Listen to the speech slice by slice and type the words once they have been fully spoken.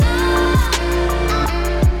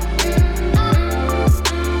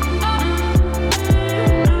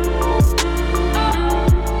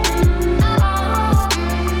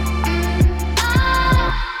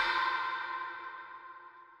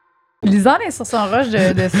misant est sur son rush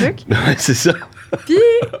de sucre. Ouais, c'est ça. Puis,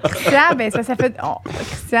 Christian, ben ça fait...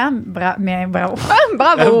 Christian, mais bravo.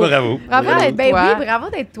 Bravo. Bravo. Bravo d'être Ben toi. oui, bravo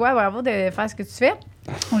d'être toi, bravo de faire ce que tu fais.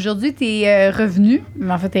 Aujourd'hui, tu es revenu,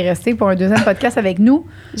 mais en fait, tu es resté pour un deuxième podcast avec nous.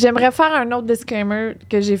 J'aimerais faire un autre disclaimer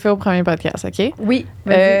que j'ai fait au premier podcast, OK? Oui.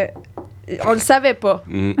 On le savait pas,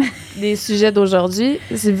 les sujets d'aujourd'hui.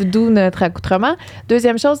 C'est d'où notre accoutrement.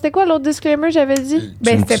 Deuxième chose, c'était quoi l'autre disclaimer, j'avais dit?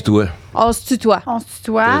 Tu me tutoies. On se tutoie. On se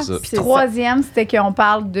tutoie. C'est ça. Puis troisième, c'était qu'on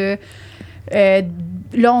parle de...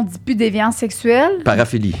 là, on dit plus déviance sexuelle.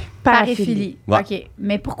 Paraphilie. Paraphilie. Ouais. OK.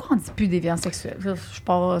 Mais pourquoi on dit plus déviance sexuelle? Je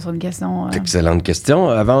pars sur une question. Excellente question.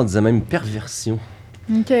 Avant, on disait même perversion.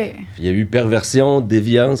 OK. Il y a eu perversion,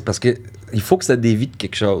 déviance, parce que il faut que ça dévie de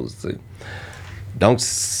quelque chose, tu sais. Donc,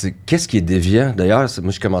 qu'est-ce qui est déviant? D'ailleurs,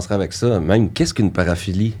 moi, je commencerai avec ça. Même, qu'est-ce qu'une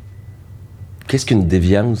paraphilie? Qu'est-ce qu'une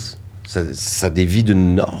déviance? Ça dévie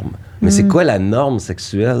d'une norme. Mais c'est quoi la norme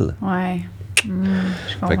sexuelle? Ouais. Je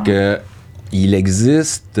comprends. Fait que, il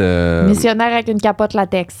existe... Missionnaire avec une capote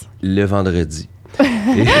latex. le vendredi.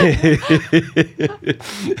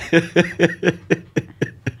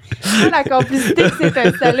 La complicité qui s'est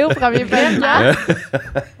installée au premier podcast.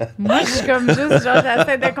 Moi, je suis comme juste, genre,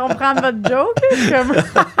 j'essaie de comprendre votre joke. Je suis comme...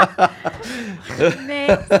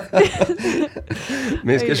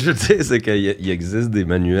 Mais ce que je veux dire, c'est qu'il existe des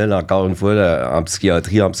manuels, encore une fois, là, en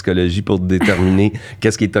psychiatrie, en psychologie, pour déterminer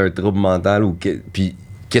qu'est-ce qui est un trouble mental ou puis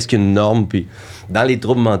qu'est-ce qu'une norme. Puis dans les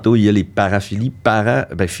troubles mentaux, il y a les paraphilies.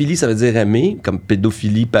 Philie, ça veut dire aimer, comme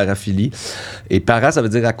pédophilie, paraphilie. Et para, ça veut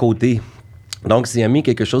dire à côté. Donc, c'est aimer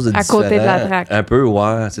quelque chose de différent. À côté de la traque. Un peu,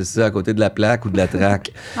 ouais, c'est ça, à côté de la plaque ou de la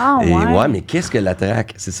traque. Ah, Et ouais. ouais, mais qu'est-ce que la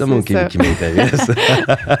traque? C'est ça, moi, qui m'intéresse.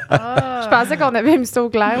 Je pensais qu'on avait mis ça au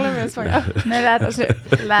clair, là, mais c'est pas grave. Mais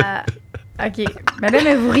OK. Mais là,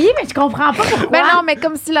 mais vous riez, mais je comprends pas pourquoi. Ben non, mais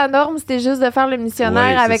comme si la norme, c'était juste de faire le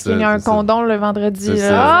missionnaire Ouais, avec c'est ça, un c'est ça. condom le vendredi. C'est là.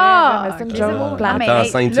 ça. Ah! Mais c'est une OK, joke c'est bon. plate. Non, mais, T'es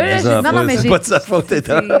enceinte, là, tu le dis en mais c'est j'ai- pas de sa faute,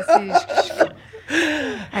 étant.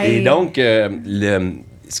 Hey. Et donc,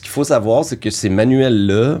 ce qu'il faut savoir, c'est que ces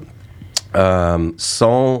manuels-là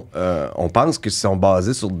on pense que sont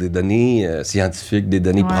basés sur des données scientifiques, des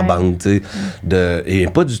données probantes, tu sais, et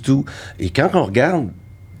pas du tout. Et quand on regarde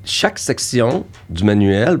chaque section du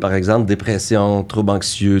manuel, par exemple, dépression, troubles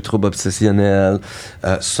anxieux, troubles obsessionnels,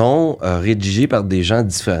 sont rédigés par des gens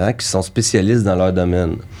différents qui sont spécialistes dans leur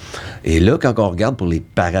domaine. Et là, quand on regarde pour les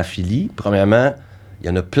paraphilies, premièrement, il y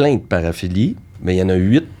en a plein de paraphilies, mais il y en a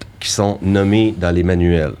 8 qui sont nommés dans les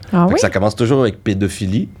manuels. Ah oui? Ça commence toujours avec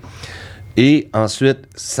pédophilie. Et ensuite,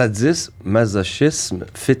 sadisme, masochisme,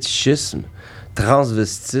 fétichisme,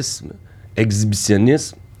 transvestisme,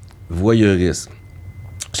 exhibitionnisme, voyeurisme.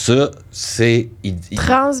 Ça, c'est...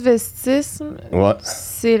 Transvestisme, Ouais,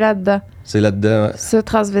 c'est là-dedans. c'est là-dedans. Ça,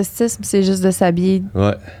 transvestisme, c'est juste de s'habiller.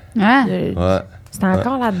 Ouais, Hein? ouais. C'est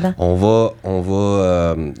encore là-dedans.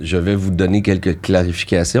 Je vais vous donner quelques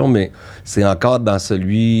clarifications, mais c'est encore dans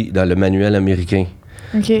le manuel américain.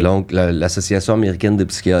 OK. Donc, l'Association américaine de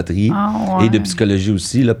psychiatrie Ah, ouais. et de psychologie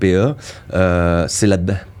aussi, l'APA, c'est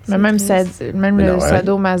là-dedans. Mais même, Mais le non,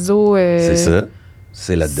 sadomaso, C'est ça.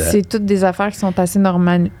 C'est là-dedans. c'est toutes des affaires qui sont assez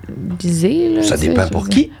normalisées. Là, Ça tu sais, dépend je pour veux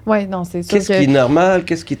qui. dire. Oui, non, c'est sûr Qu'est-ce qui est normal?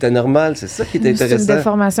 Qu'est-ce qui est anormal? C'est ça qui est c'est une intéressant.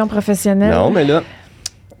 déformation professionnelle. Non, mais là,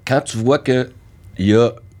 quand tu vois qu'il y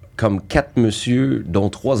a comme 4 messieurs, dont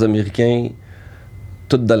 3 Américains,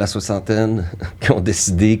 tous dans la soixantaine, qui ont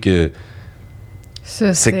décidé que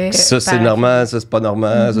Ça, c'est normal, ça, c'est pas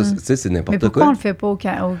normal, ça, tu sais, c'est Mais n'importe pourquoi quoi. on le fait pas au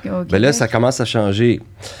Québec? Ben là, ça commence à changer.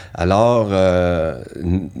 Alors,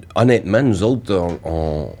 honnêtement, nous autres,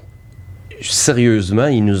 sérieusement,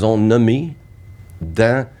 ils nous ont nommés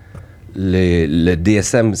dans le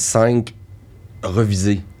DSM-5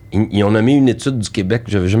 revisé. Ils ont nommé une étude du Québec,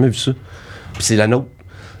 j'avais jamais vu ça. Puis c'est la nôtre.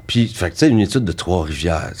 Puis, fait que, tu sais, une étude de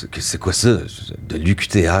Trois-Rivières. C'est quoi ça? De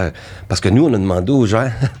l'UQTR. Parce que nous, on a demandé aux gens,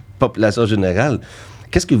 population générale,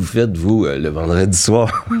 qu'est-ce que vous faites, vous, le vendredi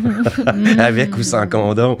soir? Avec ou sans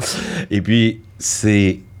condom? Et puis,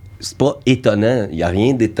 c'est pas étonnant. Il n'y a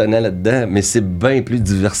rien d'étonnant là-dedans, mais c'est bien plus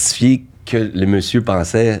diversifié que le monsieur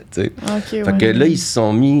pensait, tu sais. OK, Fait que là,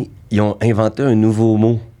 ils ont inventé un nouveau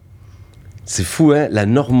mot. C'est fou, hein? La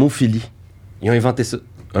normophilie. Ils ont inventé ça.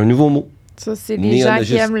 Un nouveau mot. Ça, c'est des gens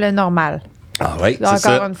qui aiment le normal. Ah oui, c'est Encore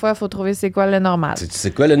ça. une fois, il faut trouver c'est quoi le normal.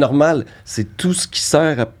 C'est quoi le normal? C'est tout ce qui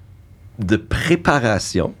sert de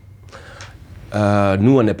préparation.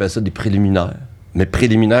 Nous, on appelle ça des préliminaires. Mais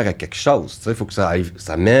préliminaires à quelque chose. Il faut que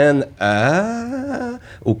ça mène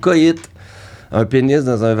au coït. Un pénis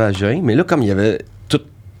dans un vagin. Mais là, comme il y avait tout...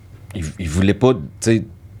 Ils voulaient pas, tu sais,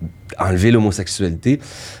 enlever l'homosexualité.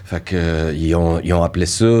 Fait que ils ont appelé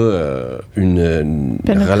ça une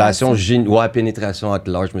relation pénétration at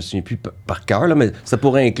large. Je me souviens plus par cœur, là, mais ça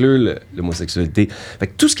pourrait inclure l'homosexualité. Fait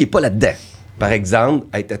que tout ce qui est pas là-dedans. Par exemple,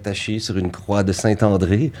 être attaché sur une croix de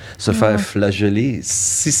Saint-André, se faire flageller,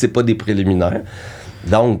 si c'est pas des préliminaires.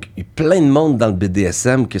 Donc, il y a plein de monde dans le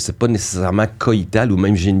BDSM que c'est pas nécessairement coïtal ou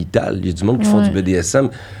même génital. Il y a du monde qui font du BDSM,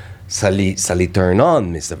 ça les turn on,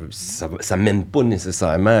 mais ça mène pas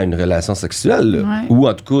nécessairement à une relation sexuelle. Ou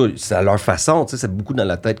en tout cas, c'est à leur façon. Tu sais, c'est beaucoup dans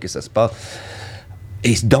la tête que ça se passe.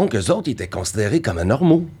 Et donc, eux autres, ils étaient considérés comme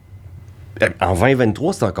anormaux. En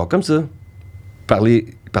 2023, c'est encore comme ça. Par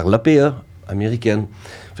l'APA américaine.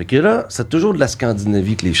 Fait que là, c'est toujours de la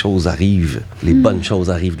Scandinavie que les choses arrivent. Les bonnes choses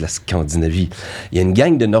arrivent de la Scandinavie. Il y a une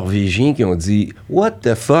gang de Norvégiens qui ont dit « What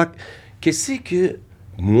the fuck? Qu'est-ce que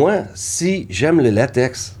moi, si j'aime le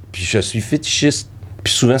latex, puis je suis fétichiste,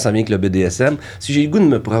 puis souvent ça vient avec le BDSM, si j'ai le goût de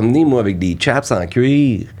me promener, moi, avec des chaps en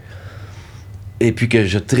cuir, et puis que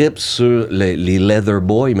je trippe sur les leather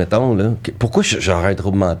boys, mettons, là, pourquoi j'aurais un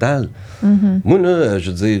trouble mental? Moi, là, je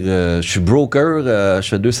veux dire, je suis broker, je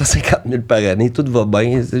fais 250 000 par année, tout va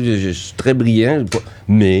bien, je suis très brillant,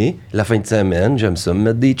 mais la fin de semaine, j'aime ça me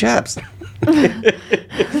mettre des chaps.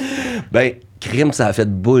 Ben, crime, ça a fait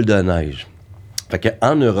boule de neige. Fait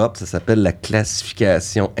qu'en Europe, ça s'appelle la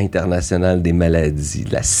classification internationale des maladies,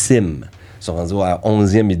 la CIM. Ils sont rendus à la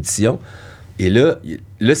 11e édition. Et là,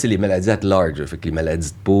 c'est les maladies at large. Fait que les maladies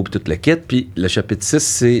de peau, puis toute la quête. Puis le chapitre 6,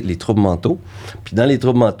 c'est les troubles mentaux. Puis dans les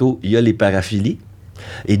troubles mentaux, il y a les paraphilies.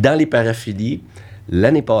 Et dans les paraphilies,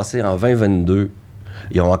 l'année passée, en 2022,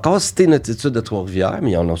 ils ont encore cité notre étude de Trois-Rivières,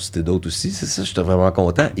 mais ils en ont cité d'autres aussi. C'est ça, j'étais vraiment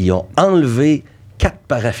content. Ils ont enlevé 4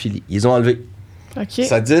 paraphilies. Ils ont enlevé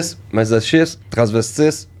sadisme, masochisme,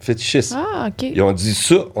 transvestisme, fétichisme. Ah, OK. Ils ont dit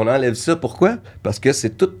ça, on enlève ça. Pourquoi? Parce que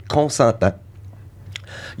c'est tout consentant.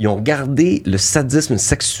 Ils ont gardé le sadisme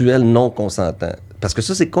sexuel non consentant. Parce que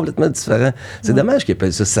ça, c'est complètement différent. C'est dommage qu'ils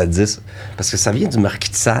appellent ça sadisme. Parce que ça vient du marquis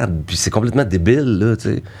de Sade, puis c'est complètement débile, là, tu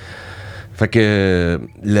sais. Fait que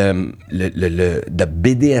le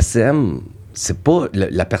BDSM, c'est pas...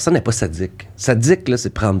 La personne n'est pas sadique. Sadique, là, c'est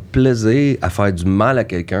prendre plaisir à faire du mal à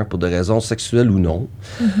quelqu'un pour des raisons sexuelles ou non.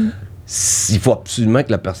 Il faut absolument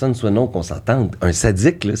que la personne soit non consentante. Un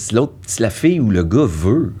sadique, là, si la fille ou le gars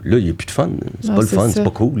veut, là, il n'y a plus de fun. C'est pas le fun, c'est pas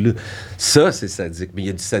cool. Là. Ça, c'est sadique. Mais il y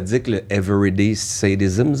a du sadique, le everyday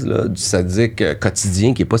sadism, là, du sadique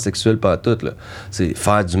quotidien qui n'est pas sexuel partout. Là. C'est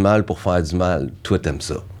faire du mal pour faire du mal. Toi, t'aimes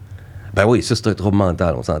ça. Ben oui, ça, c'est un trouble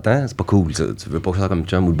mental, on s'entend? C'est pas cool, ça. Tu veux pas faire comme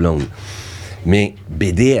chum ou blonde. Mais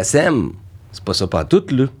BDSM, c'est pas ça partout,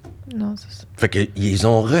 là. Non, c'est ça. Fait qu'ils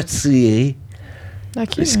ont retiré.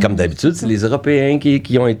 Okay, c'est comme d'habitude, c'est les Européens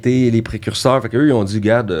qui ont été les précurseurs. Fait qu'eux, ils ont dit,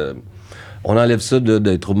 regarde, on enlève ça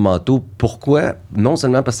des troubles mentaux. Pourquoi? Non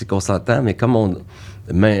seulement parce que c'est consentant, mais comme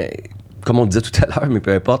on disait tout à l'heure, mais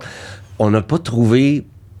peu importe, on n'a pas trouvé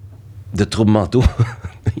de troubles mentaux.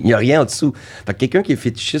 Il n'y a rien en dessous. Fait que quelqu'un qui est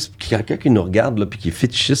fétichiste, quelqu'un qui nous regarde, là, puis qui est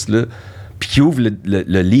fétichiste, là, puis qui ouvre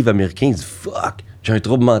le livre américain, il dit « Fuck, j'ai un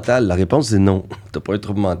trouble mental ». La réponse, c'est non, t'as pas un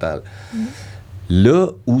trouble mental. Là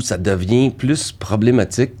où ça devient plus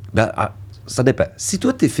problématique, ça dépend. Si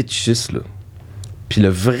toi, t'es fétichiste, là, puis le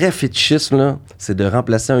vrai fétichisme, là, c'est de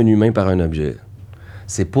remplacer un humain par un objet.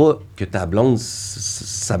 C'est pas que ta blonde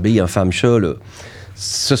s'habille en femme-chat, là.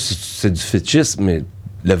 Ça, c'est du fétichisme, mais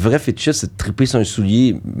le vrai fétichisme, c'est de triper sur un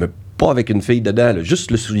soulier, mais pas avec une fille dedans, là,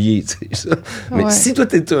 juste le soulier, tu sais, ça. Mais si toi,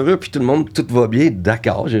 t'es heureux, puis tout va bien,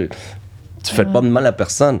 d'accord, tu fais pas de mal à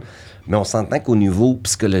personne. Mais on s'entend qu'au niveau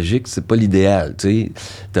psychologique, c'est pas l'idéal, tu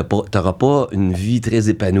sais. T'auras pas une vie très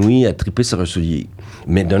épanouie à triper sur un soulier.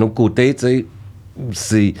 Mais d'un autre côté, tu sais,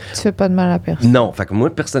 c'est... Tu fais pas de mal à personne. Non. Fait que moi,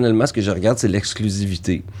 personnellement, ce que je regarde, c'est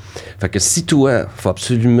l'exclusivité. Fait que si toi, faut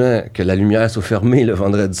absolument que la lumière soit fermée le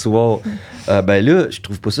vendredi soir, ben là, je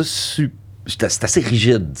trouve pas ça c'est assez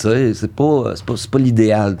rigide, tu sais. C'est pas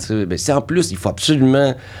l'idéal, tu sais. Ben, si en plus, il faut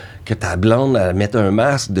absolument que ta blonde elle mette un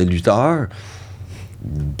masque de lutteur...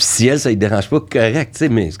 Si elle, ça ne dérange pas, correct, tu sais,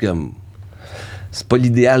 mais c'est comme... C'est pas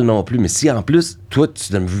l'idéal non plus. Mais si, en plus, toi,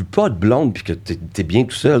 tu ne veux pas de blonde puis que t'es bien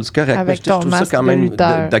tout seul, c'est correct. Avec ton masque de lutteur.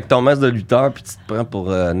 Avec ton masque de lutteur, puis tu te prends pour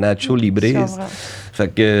Nacho Libre. Fait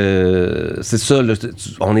que c'est ça, là,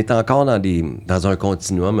 on est encore dans un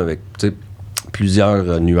continuum avec, tu sais,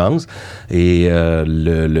 plusieurs nuances. Et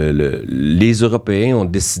les Européens ont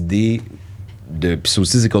décidé... Puis ça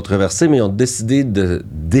aussi, c'est controversé, mais ils ont décidé de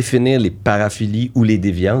définir les paraphilies ou les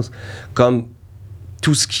déviances comme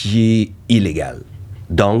tout ce qui est illégal.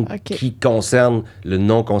 Donc, qui concerne le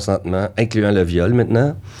non-consentement, incluant le viol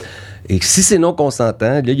maintenant. Et si c'est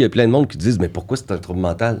non-consentant, là, il y a plein de monde qui disent « Mais pourquoi c'est un trouble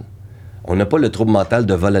mental? » On n'a pas le trouble mental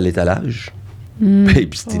de vol à l'étalage. Et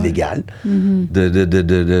puis c'est illégal.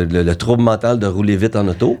 Le trouble mental de rouler vite en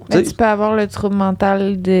auto. Mais tu peux avoir le trouble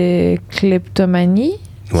mental de kleptomanie.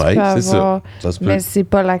 Oui, c'est ça. Ça se peut. Mais c'est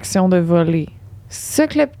pas l'action de voler. C'est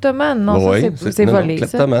kleptomane, non? Oui, ça, c'est voler.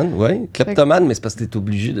 Kleptomane, oui. Kleptomane, mais c'est parce que tu es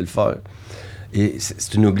obligé de le faire. Et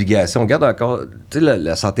c'est une obligation. Regarde encore, tu sais,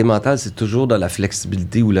 la santé mentale, c'est toujours dans la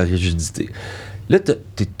flexibilité ou la rigidité. Là, tu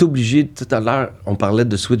es obligé, tout à l'heure, on parlait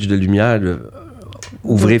de switch de lumière,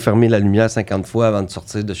 ouvrir et fermer la lumière 50 fois avant de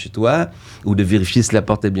sortir de chez toi, ou de vérifier si la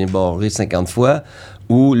porte est bien barrée 50 fois,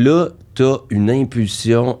 ou là, tu as une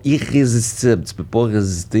impulsion irrésistible. Tu peux pas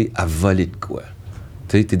résister à voler de quoi.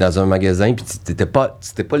 Tu sais, t'es dans un magasin, puis tu t'étais pas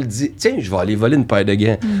le dit, tiens, je vais aller voler une paire de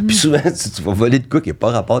gants. Puis souvent, tu vas voler de quoi qui n'est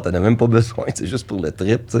pas rapport, t'en as même pas besoin, c'est juste pour le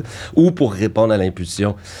trip, tu sais, ou pour répondre à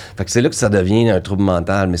l'impulsion. Fait que c'est là que ça devient un trouble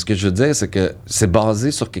mental. Mais ce que je veux dire, c'est que c'est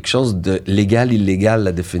basé sur quelque chose de légal-illégal,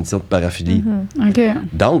 la définition de paraphilie. OK.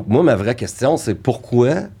 Donc, moi, ma vraie question, c'est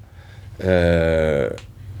pourquoi... c'est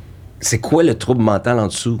quoi le trouble mental en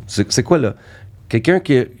dessous? C'est quoi, là? Quelqu'un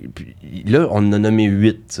qui... Là, on en a nommé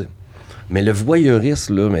 8, tu sais. Mais le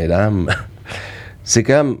voyeurisme, là, mesdames, c'est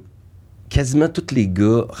comme... Quasiment tous les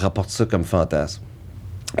gars rapportent ça comme fantasme.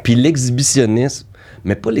 Puis l'exhibitionnisme,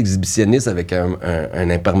 mais pas l'exhibitionnisme avec un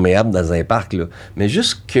imperméable dans un parc, là, mais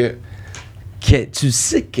juste que tu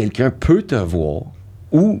sais que quelqu'un peut te voir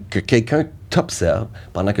ou que quelqu'un t'observe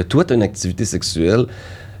pendant que toi, tu as une activité sexuelle.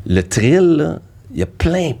 Le thrill, là, il y a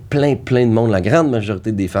plein de monde. La grande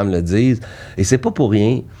majorité des femmes le disent. Et c'est pas pour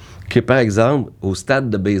rien que, par exemple, au stade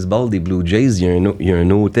de baseball des Blue Jays, il y a un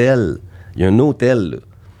hôtel. Il y a un hôtel,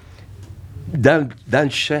 là, dans le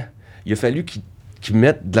champ. Il a fallu qu'ils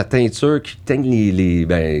mettent de la teinture, qu'ils teignent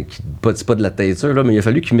c'est pas de la teinture, là, mais il a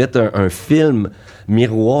fallu qu'ils mettent un film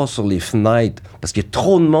miroir sur les fenêtres. Parce qu'il y a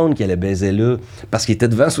trop de monde qui allait baiser là. Parce qu'il était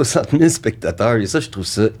devant 60 000 spectateurs. Et ça, je trouve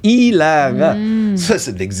ça hilarant. Ça,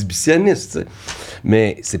 c'est de l'exhibitionnisme, tu sais.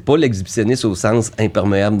 Mais c'est pas l'exhibitionnisme au sens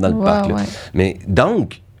imperméable dans le parc, là. Ouais. Mais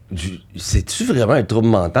donc... C'est-tu vraiment un trouble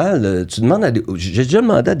mental? Tu demandes j'ai déjà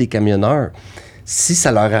demandé à des camionneurs si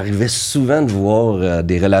ça leur arrivait souvent de voir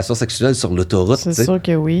des relations sexuelles sur l'autoroute. C'est sûr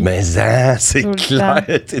que oui. Mais c'est clair.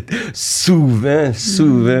 Souvent.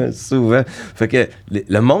 Fait que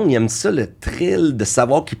le monde, il aime ça, le thrill de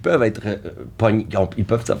savoir qu'ils peuvent être pognés. Ils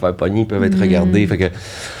peuvent se faire pogner, ils peuvent être regardés. Fait que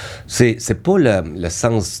c'est pas le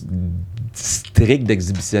sens strict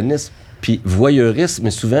d'exhibitionnisme. Puis voyeurisme,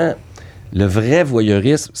 mais souvent... Le vrai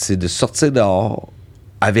voyeurisme, c'est de sortir dehors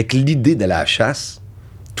avec l'idée de la chasse,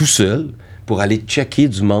 tout seul, pour aller checker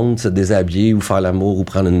du monde, se déshabiller ou faire l'amour ou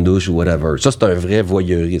prendre une douche ou whatever. Ça, c'est un vrai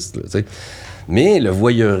voyeuriste, tu sais. Mais le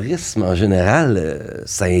voyeurisme, en général,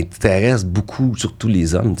 ça intéresse beaucoup, surtout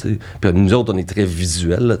les hommes, tu sais. Puis nous autres, on est très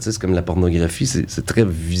visuels, là, tu sais. C'est comme la pornographie, c'est très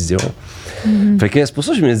vision. Fait que c'est pour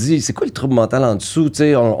ça que je me dis, c'est quoi le trouble mental en dessous, tu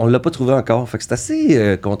sais? On l'a pas trouvé encore. Fait que c'est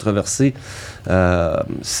assez controversé.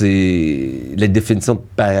 C'est la définition de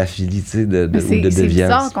paraphilie, tu sais, ou de déviance. C'est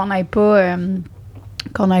bizarre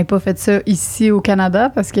qu'on n'ait pas fait ça ici au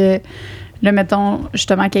Canada, parce que là, mettons,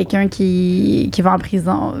 justement, quelqu'un qui va en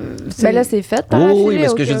prison. Ben là, c'est fait. Oui, mais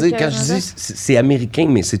ce que je dis, quand je dis, c'est américain,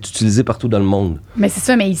 mais c'est utilisé partout dans le monde. Mais c'est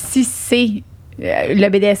ça, mais ici, le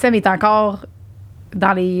BDSM est encore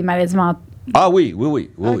dans les maladies mentales. Ah oui.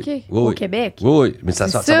 Okay. Au Québec. Oui, mais ça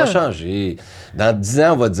va changer. Dans 10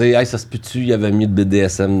 ans, on va dire, hey, ça se peut-tu, il y avait mis de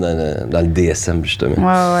BDSM dans le DSM,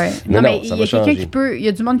 justement. Ouais. Non, mais il y a quelqu'un changer. il y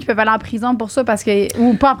a du monde qui peut aller en prison pour ça, parce que,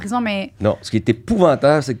 ou pas en prison, mais... Non, ce qui est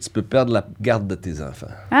épouvantable, c'est que tu peux perdre la garde de tes enfants.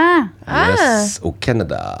 Yes, au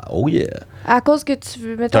Canada. Oh yeah. À cause que tu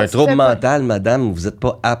veux... T'as un trouble mental, madame, vous n'êtes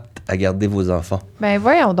pas apte à garder vos enfants. Ben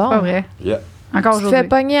voyons donc. Pas vrai. Yeah. Encore Tu te aujourd'hui. fais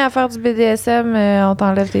pogner à faire du BDSM, on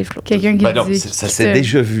t'enlève tes flots. Quelqu'un qui Non, dit... ça s'est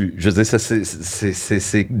déjà vu. Je veux dire, ça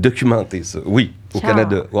c'est documenté, ça. Oui, au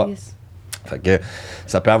Canada. Ouais. Yes. Fait que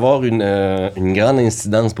ça peut avoir une grande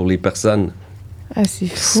incidence pour les personnes. Ah, c'est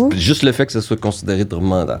fou. Juste le fait que ça soit considéré trouble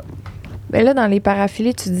mental. Ben là, dans les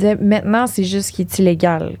paraphilies, tu disais, maintenant, c'est juste qui est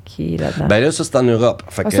illégal qui est là-dedans. Ben là, ça, c'est en Europe.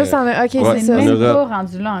 Fait que, ça, c'est en Europe. OK, ouais, c'est C'est ça. en même Europe. pas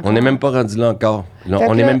rendu là encore. On n'est même pas rendu là encore. Là, Fait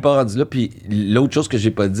on que n'est là- même pas rendu là. Puis l'autre chose que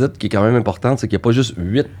j'ai pas dite, qui est quand même importante, c'est qu'il n'y a pas juste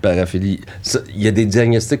 8 paraphilies. Il y a des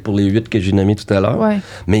diagnostics pour les 8 que j'ai nommés tout à l'heure. Ouais.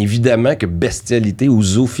 Mais évidemment que bestialité ou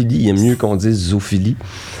zoophilie, il est mieux qu'on dise zoophilie.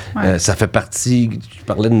 Ouais. Ça fait partie... Je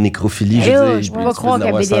parlais de nécrophilie. Et là, veux je dire, peux pas tu croire en que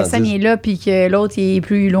avoir BDSM 110. est là puis que l'autre il est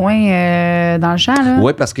plus loin dans le champ. Là.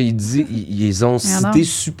 Oui, parce qu'ils ont Regarde. cité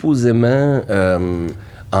supposément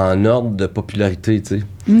en ordre de popularité, tu sais.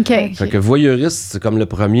 OK. Fait que voyeuriste, c'est comme le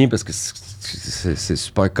premier parce que c'est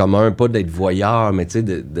super commun, pas d'être voyeur, mais tu sais,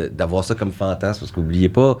 d'avoir ça comme fantasme. Parce qu'oubliez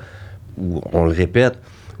pas, ou on le répète,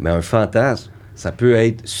 mais un fantasme, ça peut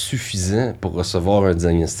être suffisant pour recevoir un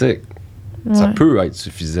diagnostic. Ça peut être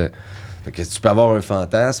suffisant. Fait que tu peux avoir un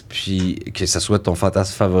fantasme, puis que ce soit ton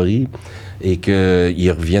fantasme favori, et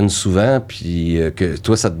qu'il revienne souvent, puis que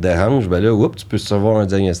toi, ça te dérange, ben là, tu peux recevoir un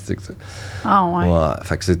diagnostic. Ça. Ah ouais.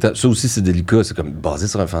 Fait que ça aussi, c'est délicat. C'est comme basé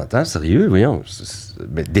sur un fantasme, sérieux, voyons.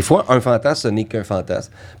 Mais des fois, un fantasme, ce n'est qu'un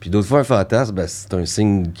fantasme. Puis d'autres fois, un fantasme, ben, c'est un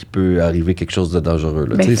signe qu'il peut arriver quelque chose de dangereux.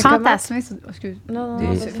 Là. Ben,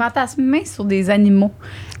 fantasmer sur des animaux.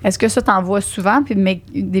 Est-ce que ça t'en vois souvent, puis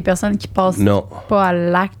des personnes qui passent pas à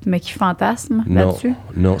l'acte, mais qui fantasment là-dessus?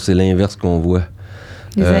 Non, c'est l'inverse qu'on voit.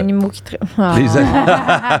 Les animaux qui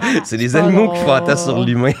c'est les animaux qui fantasment sur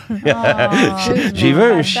l'humain. J'ai vu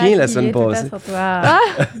un chien la semaine passée.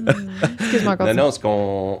 Excuse-moi encore. Non,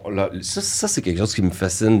 ça, c'est quelque chose qui me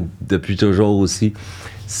fascine depuis toujours aussi.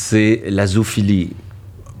 C'est la zoophilie.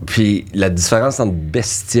 Puis la différence entre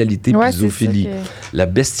bestialité et zoophilie. La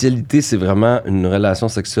bestialité, c'est vraiment une relation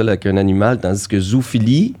sexuelle avec un animal, tandis que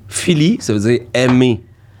zoophilie, ça veut dire aimer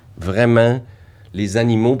vraiment les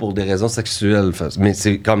animaux pour des raisons sexuelles. Mais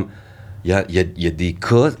c'est comme... Il y a des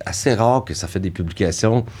cas assez rares que ça fait des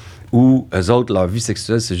publications où eux autres, leur vie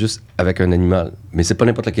sexuelle, c'est juste avec un animal. Mais c'est pas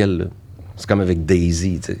n'importe lequel, là. C'est comme avec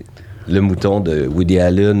Daisy, tu sais. Le mouton de Woody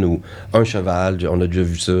Allen ou un cheval, on a déjà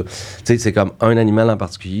vu ça. Tu sais, c'est comme un animal en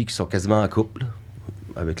particulier qui sont quasiment en couple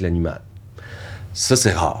avec l'animal. Ça,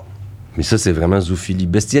 c'est rare. Mais ça, c'est vraiment zoophilie.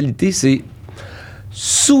 Bestialité, c'est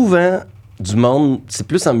souvent... du monde, c'est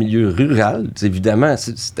plus en milieu rural. T'sais, évidemment,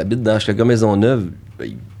 si tu habites dans Chicago-Maisonneuve,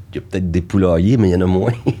 il y a peut-être des poulaillers, mais il y en a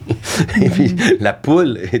moins. Et puis, la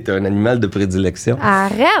poule est un animal de prédilection.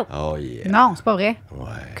 Arrête! Oh yeah. Non, c'est pas vrai. Ouais.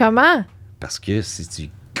 Comment? Parce que si tu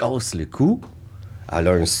casses le cou, elle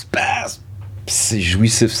a un spasme, pis c'est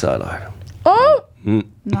jouissif, ça a l'air. Oh!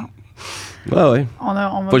 Non. Ouais. On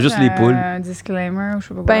va pas juste les poules. Un disclaimer, je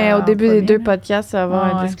sais pas Ben, au début des 2 podcasts, podcasts, ça va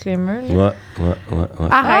avoir un disclaimer. Ouais.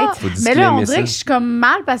 Arrête. Mais là, on dirait ça. que je suis comme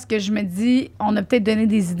mal parce que je me dis, on a peut-être donné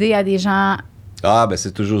des idées à des gens. Ah, ben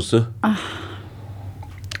c'est toujours ça. En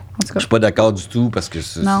tout Je cas. suis pas d'accord du tout parce que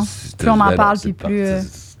Non. Plus on en parle, puis plus.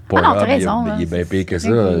 Ah non, t'as raison. Il est bien pire que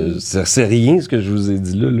ça. C'est rien ce que je vous ai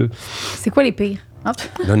dit là. C'est quoi les pires? Hop.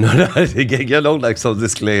 Non, c'est quelqu'un d'autre avec son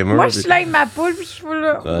disclaimer. Moi, je suis là avec ma poule, puis je suis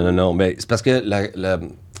là. Non, mais c'est parce que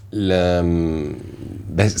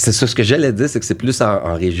ben, c'est ça, ce que j'allais dire, c'est que c'est plus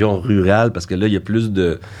en région rurale, parce que là, il y a plus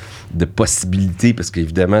de possibilités, parce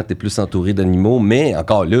qu'évidemment, t'es plus entouré d'animaux, mais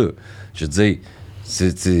encore là, je veux dire,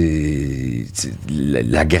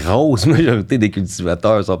 la grosse majorité des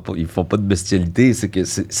cultivateurs, ils font pas de bestialité, c'est que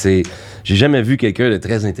j'ai jamais vu quelqu'un de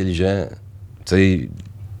très intelligent, tu sais,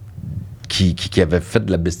 qui avait fait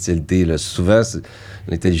de la bestialité. Là. Souvent, c'est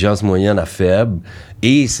l'intelligence moyenne à faible,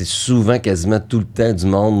 et c'est souvent quasiment tout le temps du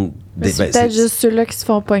monde... C'est peut-être juste ceux-là qui se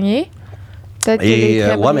font pogner. Peut-être que les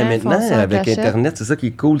très mais brillants maintenant, font ça en avec cachette. Internet, c'est ça qui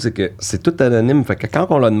est cool, c'est que c'est tout anonyme. Fait que quand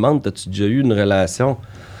on leur demande, as-tu déjà eu une relation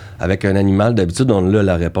avec un animal, d'habitude, on a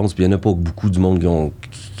la réponse. Puis il n'y en a pas beaucoup du monde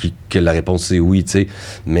que la réponse c'est oui, tu sais.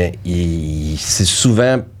 Mais c'est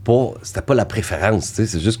souvent pas... C'était pas la préférence, tu sais.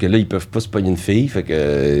 C'est juste que là, ils peuvent pas se pogner une fille. Fait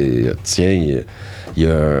que, tiens, il y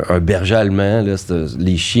a un berger allemand, là.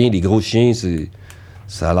 Les chiens, les gros chiens,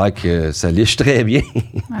 ça a l'air que ça liche très bien.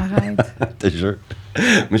 Arrête. Je te jure.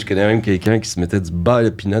 Moi, je connais même quelqu'un qui se mettait du beurre de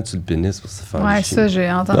pinot sur le pénis pour se faire Ouais, chier. ça, j'ai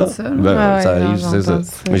entendu ça. Ça arrive, c'est ça.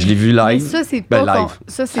 Mais je l'ai vu Mais live. ça, c'est Ben, pas... live.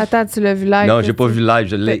 Ça, c'est... Attends, tu l'as vu live? Non, j'ai pas vu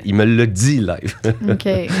live. Il me l'a dit live. OK.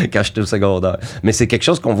 Quand j'étais au secondaire. Mais c'est quelque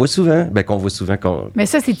chose qu'on voit souvent. Mais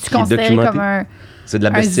ça, c'est-tu qui est considéré documenté. comme un... C'est de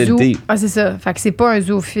la un bestialité. zoo? Ah, c'est ça. Fait que c'est pas un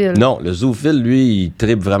zoophile. Non, le zoophile, lui, il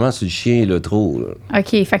tripe vraiment sur le chien, là, trop. Là. OK.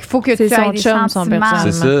 Fait qu'il faut que C'est tu son aies des chum, son sentiments.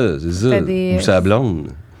 personnage. C'est ça. T'as des- Ou sa blonde.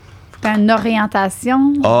 T'as une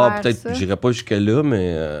orientation Ah, vers peut-être, ça? j'irai pas jusque-là,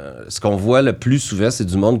 mais ce qu'on voit le plus souvent, c'est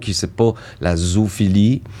du monde qui sait pas la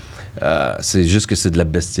zoophilie. C'est juste que c'est de la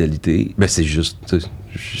bestialité. Ben, c'est juste.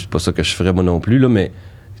 C'est pas ça que je ferais moi non plus, là, mais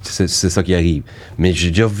c'est ça qui arrive. Mais j'ai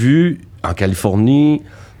déjà vu en Californie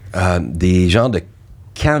des genres de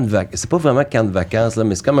camps de vacances. C'est pas vraiment camp de vacances, là,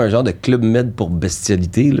 mais c'est comme un genre de club med pour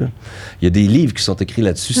bestialité. Là. Il y a des livres qui sont écrits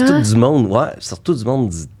là-dessus. C'est tout du monde, surtout du monde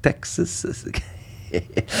du Texas.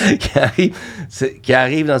 qui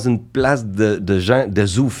arrive dans une place de gens, de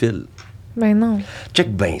zoophiles. Ben non.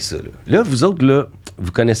 Check bien ça. Là, vous autres, là,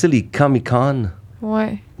 vous connaissez les Comic-Con?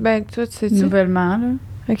 Ouais. Ben, toi, tu sais-tu? Nouvellement, là.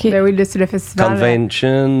 OK. Ben oui, là, c'est le festival.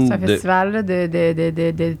 Convention C'est un festival là,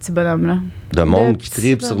 de petits bonhommes, là. de monde de qui petits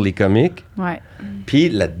tripe sur les comics. Ouais. Puis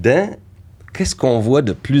là-dedans, qu'est-ce qu'on voit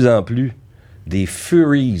de plus en plus? Des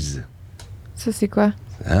furries. Ça, c'est quoi?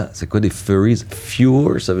 Hein? C'est quoi des furries?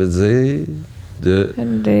 Fur, ça veut dire de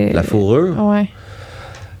la fourrure. Ouais.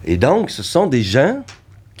 Et donc, ce sont des gens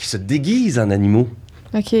qui se déguisent en animaux.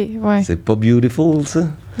 OK, ouais. C'est pas beautiful, ça?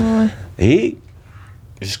 Ouais. Et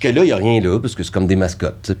jusque-là, il n'y a rien là, parce que c'est comme des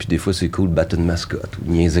mascottes. Puis des fois, c'est cool de battre une mascotte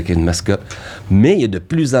ou niaiser avec une mascotte. Mais il y a de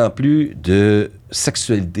plus en plus de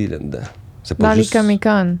sexualité là-dedans. C'est pas Dans juste... les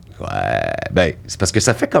Comic-Con. Ouais, ben, c'est parce que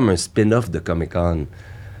ça fait comme un spin-off de Comic-Con.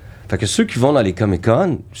 Fait que ceux qui vont dans les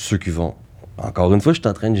Comic-Con, encore une fois, je suis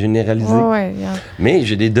en train de généraliser. Ouais, yeah. Mais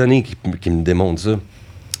j'ai des données qui me démontrent ça.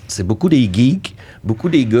 C'est beaucoup des geeks, beaucoup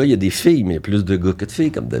des gars, il y a des filles, mais il y a plus de gars que de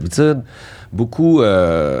filles, comme d'habitude. Beaucoup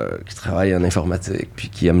qui travaillent en informatique, puis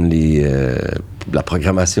qui aiment la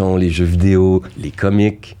programmation, les jeux vidéo, les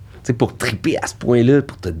comics. Tu sais, pour triper à ce point-là,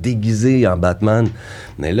 pour te déguiser en Batman.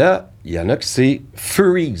 Mais là, il y en a qui c'est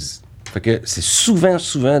furries. Fait que c'est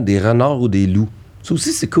souvent des renards ou des loups. Ça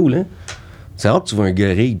aussi, c'est cool, hein? C'est rare que tu vois un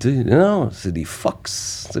gorille, tu sais. Non, c'est des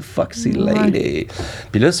fox. C'est foxy lady.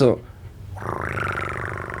 Puis là, ça...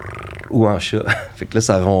 Ou en chat. Fait que là,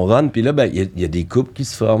 ça ronronne. Puis là, ben, il y a des couples qui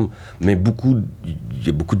se forment. Mais il y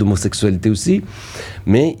a beaucoup d'homosexualité aussi.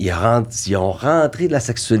 Mais ils ont rentré de la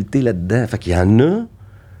sexualité là-dedans. Fait qu'il y en a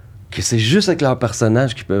que c'est juste avec leur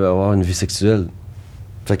personnage qu'ils peuvent avoir une vie sexuelle.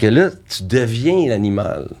 Fait que là, tu deviens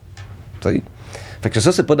l'animal. Tu sais? Fait que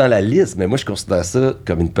ça, c'est pas dans la liste, mais moi, je considère ça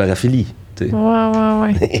comme une paraphilie. Tu sais.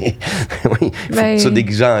 Ouais. Oui, faut que tu sois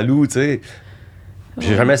déguisé en loup, tu sais.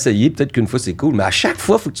 J'ai jamais essayé, peut-être qu'une fois c'est cool, mais à chaque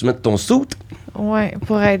fois, il faut que tu mettes ton soute. Ouais,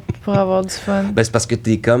 pour avoir du fun. Ben, c'est parce que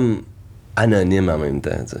t'es comme anonyme en même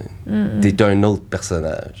temps, tu sais. T'es un autre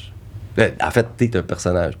personnage. En fait, t'es un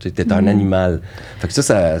personnage, t'es un animal. Fait que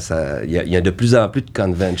ça, il y a de plus en plus de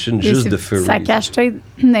conventions juste de furries. Ça cache peut-être,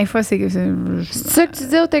 des fois, c'est ça que tu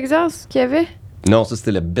disais au Texas qu'il y avait? Non, ça,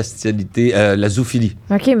 c'était la bestialité, la zoophilie.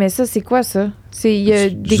 OK, mais ça, c'est quoi, ça? Il y a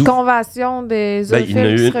des conventions des zoophiles il y en a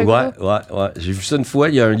qui se une, regroupent? ouais. J'ai vu ça une fois.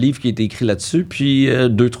 Il y a un livre qui a été écrit là-dessus, puis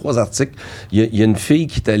 2-3 articles. Il y a une fille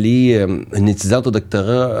qui est allée, une étudiante au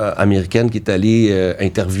doctorat américaine qui est allée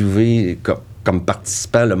interviewer comme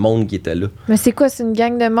participant le monde qui était là. Mais c'est quoi? C'est une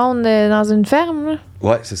gang de monde dans une ferme, là?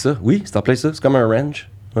 Ouais, c'est ça. Oui, c'est en plein ça. C'est comme un ranch.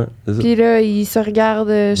 Ouais, c'est ça. Puis là, ils se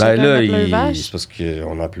regardent chacun avec leur vache. C'est parce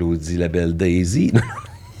qu'on applaudit la belle Daisy.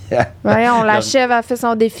 Voyons, la chèvre a fait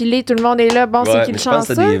son défilé, tout le monde est là. Bon, c'est qui le je pense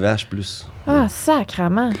que chanceux? c'est des vaches plus. Ah,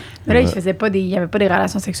 sacrement. Mais là, il n'y avait pas des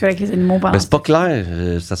relations sexuelles avec les animaux pendant. Ben, c'est pas clair.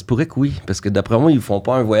 Ça se pourrait que oui. Parce que d'après moi, ils font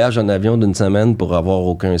pas un voyage en avion d'une semaine pour avoir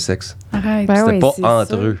aucun sexe. Arrête. Ben C'était oui, pas c'est entre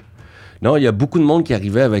ça. eux. Non, il y a beaucoup de monde qui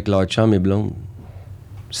arrivait avec leur chum et blonde.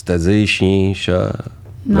 C'est-à-dire chien, chat,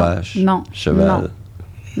 vache, cheval.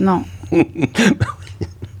 Non.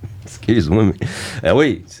 Excuse-moi, mais... Ah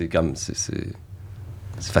oui, c'est comme...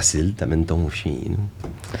 C'est facile, t'amènes ton chien.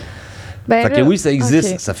 Ben Fait que là, oui, ça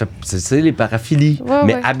existe. OK. C'est les paraphilies. Ouais,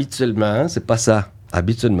 mais ouais. habituellement, c'est pas ça.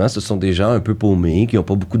 Habituellement, ce sont des gens un peu paumés, qui n'ont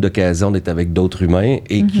pas beaucoup d'occasion d'être avec d'autres humains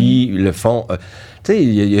et qui le font... tu sais,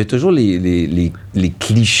 il y a toujours les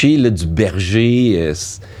clichés là, du berger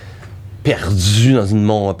perdu dans une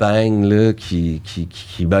montagne là, qui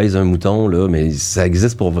baise un mouton, là, mais ça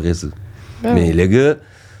existe pour vrai, ça. Ben Mais oui. le gars...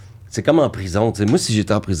 C'est comme en prison. T'sais, moi, si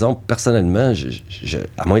j'étais en prison, personnellement,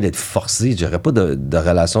 à moins d'être forcé, j'aurais pas de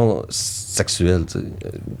relation sexuelle,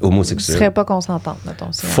 homosexuelle. Tu serais pas consentante,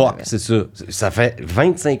 mettons. Fuck, c'est ça. Ça fait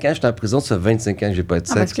 25 ans que j'étais en prison, ça fait 25 ans que j'ai pas eu de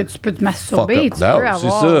sexe. Parce que tu peux te masturber, Fuck tu up. peux Non, avoir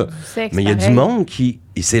c'est ça. du sexe. Mais il y a du pareil. monde qui...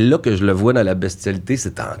 Et c'est là que je le vois dans la bestialité,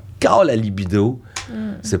 c'est encore la libido.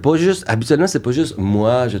 C'est pas juste... Habituellement, c'est pas juste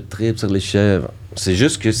moi, je tripe sur les chèvres. C'est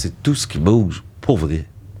juste que c'est tout ce qui bouge. Pour vrai.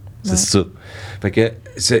 C'est ça. Fait que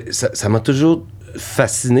ça m'a toujours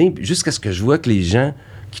fasciné jusqu'à ce que je vois que les gens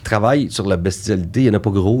qui travaillent sur la bestialité, il n'y en a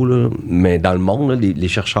pas gros, là, mais dans le monde, là, les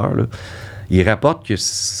chercheurs, là, ils rapportent que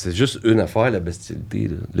c'est juste une affaire, la bestialité.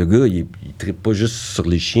 Là. Le gars, il trippe pas juste sur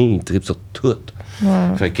les chiens, il trippe sur tout. Ouais.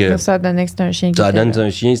 Fait que, ça donnait que c'était un chien qui ça donne était là. un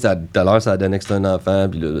chien, tout à l'heure, ça donnait que c'est un enfant,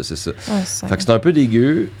 puis là, c'est ça. Ouais, ça. Fait que c'est un peu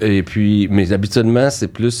dégueu, et puis, mais habituellement, c'est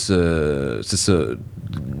plus, c'est ça.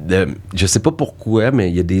 Je sais pas pourquoi, mais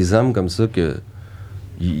il y a des hommes comme ça que.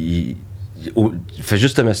 Il fait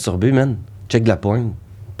juste te masturber, man. Check de la pointe.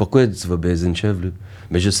 Pourquoi tu vas baiser une chèvre, là?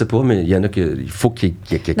 Mais je sais pas, mais il y en a que. Il faut qu'il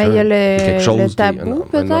y ait quelqu'un. Mais il y a quelque chose le qui- tabou, un homme.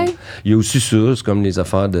 peut-être? Il y a aussi ça, c'est comme les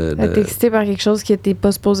affaires de. D'être excité par quelque chose qui n'était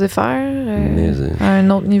pas supposé faire Mais, à un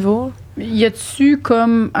autre niveau. Y a-tu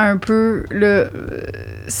comme un peu le.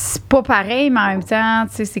 C'est pas pareil, mais en même temps,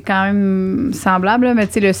 tu sais, c'est quand même semblable, là, mais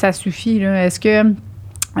tu sais, le ça suffit, là. Est-ce que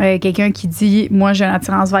quelqu'un qui dit « Moi, j'ai une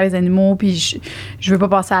attirance vers les animaux, puis je veux pas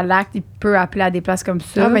passer à l'acte », il peut appeler à des places comme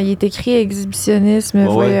ça. Ah, mais il est écrit exhibitionnisme,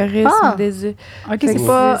 voyeurisme, désir. OK,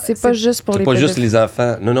 c'est pas juste pour les C'est pas juste les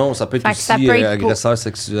enfants. Non, ça peut être aussi agresseur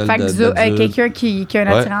sexuel. Quelqu'un qui a une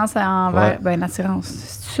attirance envers... Ben, une attirance,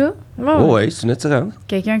 c'est ça? Oui, c'est une attirance.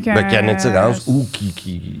 Quelqu'un qui a une attirance ou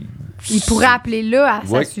qui... Il pourrait appeler là,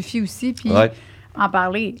 ça suffit aussi, puis en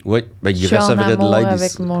parler. Oui, ben, il recevrait de l'aide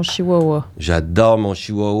avec mon chihuahua. J'adore mon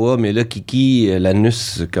chihuahua, mais là, Kiki,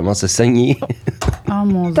 l'anus commence à saigner. Oh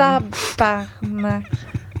mon Dieu. Tabarnak.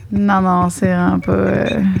 Non, c'est vraiment pas...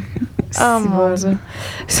 Oh mon Dieu.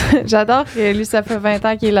 J'adore que lui, ça fait 20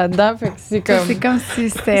 ans qu'il est là-dedans. Fait que c'est comme si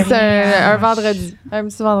c'était un vendredi. Un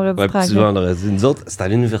petit vendredi tranquille. Un petit vendredi. Nous autres, c'était à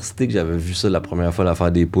l'université que j'avais vu ça la première fois,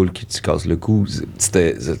 l'affaire des poules qui tu casses le cou. Tu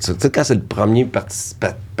sais, quand c'est le premier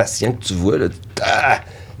patient que tu vois, là, tu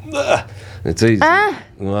sais,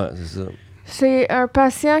 ouais, c'est ça. C'est un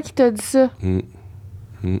patient qui t'a dit ça.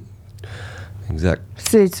 Exact.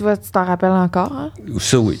 Tu vois, tu t'en rappelles encore, hein?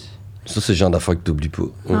 Ça, oui. Ça, c'est le genre d'affaire que t'oublies pas.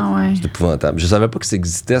 C'est épouvantable. Je savais pas que ça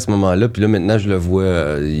existait à ce moment-là, puis là, maintenant, je le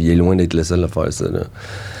vois, il est loin d'être le seul à faire ça, là.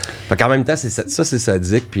 Fait qu'en même temps, c'est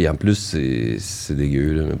sadique, puis en plus, c'est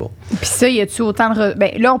dégueu, là, mais bon. Puis ça, y a-tu autant de...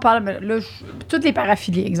 Ben, là, on parle... Là, toutes les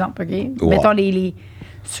paraphilies, exemple, OK? Wow. Mettons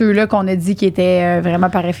ceux-là qu'on a dit qui étaient vraiment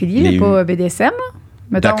paraphilies, pas BDSM, là.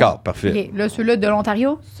 Mettons, d'accord, parfait. Okay. Là, ceux-là de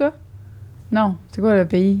l'Ontario, c'est ça? Non. C'est quoi le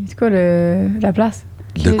pays? C'est quoi la place?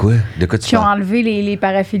 De quoi? De quoi tu qui parles? Ont enlevé les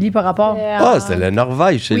paraphilies par rapport... c'est la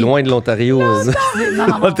Norvège. C'est loin de l'Ontario.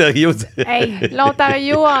 Non. L'Ontario. Hey,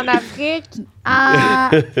 l'Ontario en Afrique.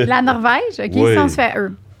 La Norvège, OK, oui. Ça, on se fait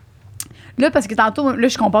eux. Là, parce que tantôt, là,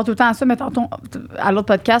 je compare tout le temps à ça, mais tantôt, à l'autre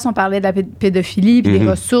podcast, on parlait de la pédophilie, puis des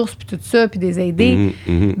ressources, puis tout ça, puis des aider.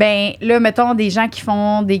 Ben là, mettons, des gens qui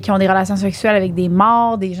ont des relations sexuelles avec des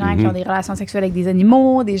morts, des gens qui ont des relations sexuelles avec des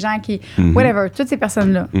animaux, des gens qui... Whatever, toutes ces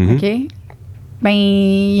personnes-là, OK? Ben,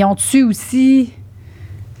 ils ont tué aussi...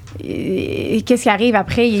 Qu'est-ce qui arrive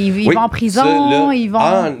après? Ils vont en prison, ça, là, ils vont...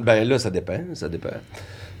 ben là, ça dépend.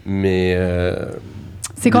 Mais...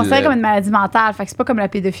 c'est considéré comme une maladie mentale. Fait que c'est pas comme la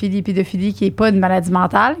pédophilie. Pédophilie qui est pas une maladie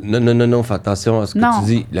mentale. Non. Fais attention à ce que tu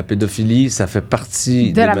dis. La pédophilie, ça fait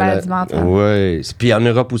partie de la maladie mentale. Oui. Puis en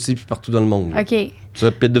Europe aussi, puis partout dans le monde. OK. La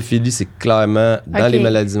pédophilie, c'est clairement dans les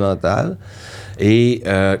maladies mentales. Et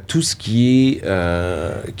tout ce qui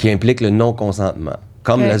implique le non-consentement.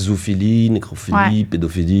 Comme la zoophilie, nécrophilie,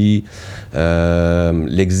 pédophilie,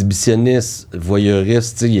 l'exhibitionnisme,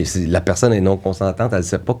 voyeuriste, la personne est non consentante, elle ne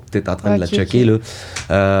sait pas que tu es en train de la checker. Là.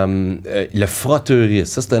 Le frotteurisme,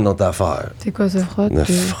 ça c'est une autre affaire. C'est quoi ça? Le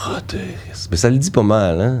frotteurisme. Mais ça le dit pas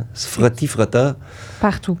mal, hein? Frotti-frotta.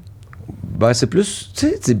 Partout. Ben, c'est plus, tu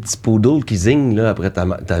sais, ces petits poodles qui zignent là, après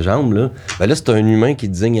ta jambe. Là. Ben là, c'est un humain qui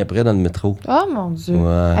te zigne après dans le métro. Oh mon Dieu.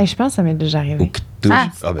 Ouais. Hey, je pense que ça m'est déjà arrivé. Ou qui te touche.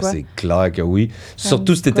 Ben, c'est clair que oui.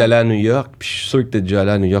 Surtout si t'es allé à New York, puis je suis sûr que t'es déjà allé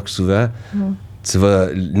à New York souvent. Tu vas.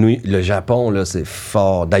 Le Japon, là, c'est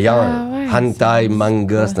fort. D'ailleurs, hentai,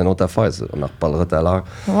 manga, c'est une autre affaire, ça. On en reparlera tout à l'heure.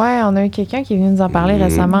 Ouais, on a eu quelqu'un qui est venu nous en parler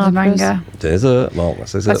récemment. Du manga. C'est ça. Bon,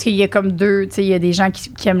 c'est ça. Parce qu'il y a comme deux. Tu sais, il y a des gens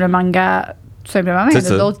qui aiment le manga tout simplement, mais il y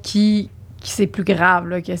en a d'autres qui c'est plus grave,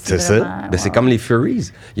 là, que c'est vraiment... ça. Ben, c'est comme les furries.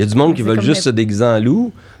 Il y a du monde qui veulent juste se déguiser en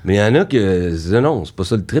loup, mais il y en a que... Non, c'est pas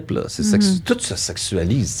ça le trip, là. Tout se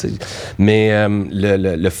sexualise, tu sais. Mais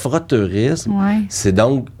le frotteurisme, c'est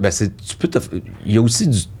donc... Ben, il y a aussi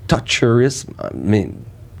du toucherisme, mais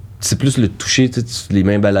c'est plus le toucher, tu sais, les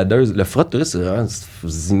mains baladeuses. Le frotteurisme, c'est vraiment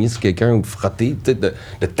zigner sur quelqu'un ou frotter, tu sais,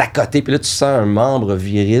 de t'accoter, puis là, tu sens un membre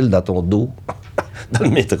viril dans ton dos, dans le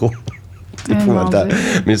métro. C'est épouvantable.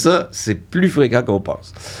 Mais ça, c'est plus fréquent qu'on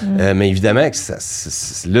pense. Mais évidemment,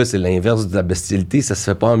 là, c'est l'inverse de la bestialité. Ça se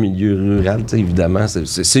fait pas en milieu rural, évidemment.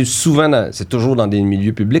 C'est souvent, c'est toujours dans des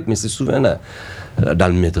milieux publics, mais c'est souvent dans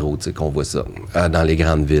le métro qu'on voit ça, dans les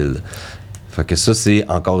grandes villes. Fait que ça, c'est,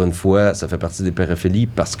 encore une fois, ça fait partie des paraphilies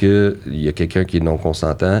parce qu'il y a quelqu'un qui est non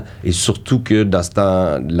consentant et surtout que dans ce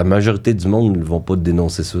temps, la majorité du monde ne vont pas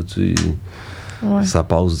dénoncer ça, tu sais. Ouais. Ça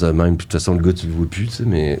passe de même, puis de toute façon, le gars, tu le vois plus, tu sais,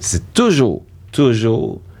 mais c'est toujours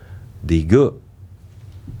des gars.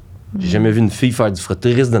 J'ai jamais vu une fille faire du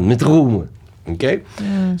frotteurisme dans le métro, moi. OK?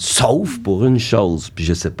 Sauf pour une chose, puis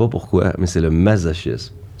je sais pas pourquoi, mais c'est le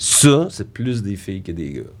masochisme. Ça, c'est plus des filles que des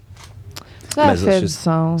gars. Ça fait du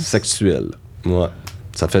sens. Sexuel. Ouais.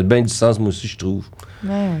 Ça fait bien du sens, moi aussi, je trouve.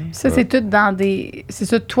 Ouais. Ça, c'est tout dans des... C'est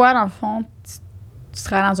ça, toi, dans le fond, tu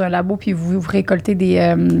travailles dans un labo, puis vous récoltez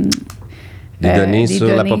des données sur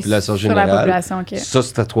la population générale. Sur la population, OK. Ça,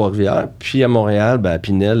 c'est à Trois-Rivières. Puis à Montréal, à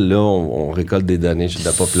Pinel, là, on récolte des données sur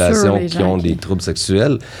la population qui ont des troubles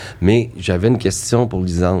sexuels. Mais j'avais une question pour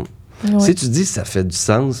Lisande. Ouais. Si tu dis ça fait du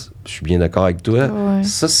sens, je suis bien d'accord avec toi. Ouais.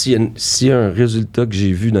 Ça, s'il y a un résultat que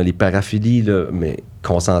j'ai vu dans les paraphilies, là, mais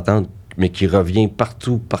qu'on s'entende, mais qui revient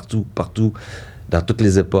partout, dans toutes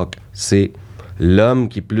les époques, c'est l'homme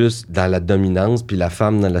qui est plus dans la dominance, puis la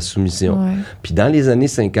femme dans la soumission. Ouais. Puis dans les années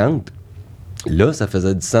 50, là, ça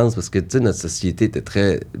faisait du sens parce que, tu sais, notre société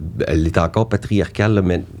était elle était encore patriarcale, là,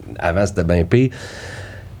 mais avant, c'était bien pire.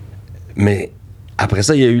 Mais après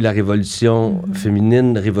ça, il y a eu la révolution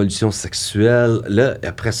féminine, la révolution sexuelle. Là,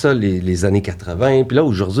 après ça, les années 80. Puis là,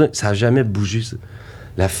 aujourd'hui, ça n'a jamais bougé, ça.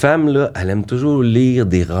 La femme, là, elle aime toujours lire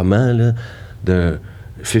des romans, là, de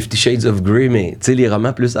 50 Shades of Grey, mais, tu sais, les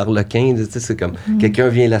romans plus harlequins, tu sais, c'est comme quelqu'un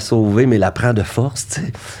vient la sauver, mais la prend de force, tu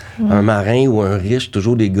sais. Un marin ou un riche,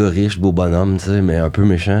 toujours des gars riches, beaux bonhommes, tu sais, mais un peu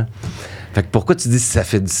méchants. Fait que pourquoi tu dis que ça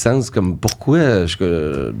fait du sens? Comme, pourquoi,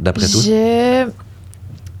 d'après toi?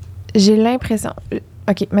 J'ai l'impression...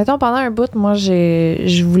 OK, mettons, pendant un bout, moi,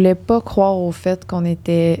 je voulais pas croire au fait qu'on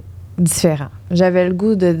était différents. J'avais le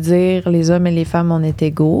goût de dire les hommes et les femmes, on est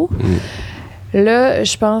égaux. Là,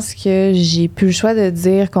 je pense que j'ai plus le choix de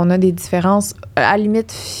dire qu'on a des différences, à la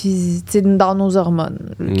limite, dans nos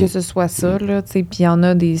hormones. Que ce soit ça, là, tu sais, puis il y en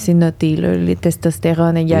a c'est noté, là, les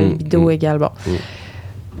testostérone égale libido égale, bon.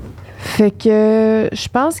 Fait que je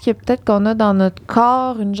pense que peut-être qu'on a dans notre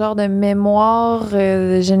corps une genre de mémoire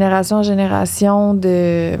de génération en génération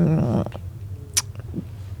de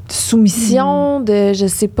soumission, de je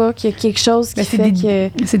sais pas, qu'il y a quelque chose qui fait que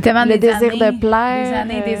c'est tellement le des désir années, de plaire.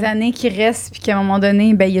 des années qui restent, puis qu'à un moment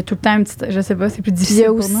donné, ben il y a tout le temps un petit... Je sais pas, c'est plus Puis difficile il y a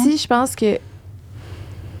pour aussi, nous. je pense que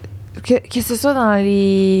ce soit dans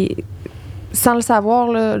les... Sans le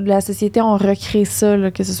savoir, là, la société, on recrée ça,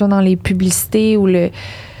 là, que ce soit dans les publicités ou le...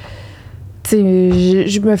 Tu sais,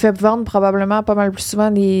 je me fais vendre probablement pas mal plus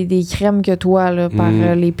souvent des crèmes que toi, là, par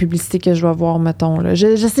les publicités que je vais voir, mettons. Là.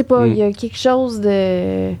 Je sais pas, il y a quelque chose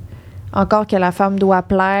de... Encore que la femme doit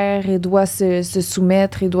plaire et doit se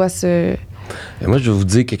soumettre et doit se... Et moi, je vais vous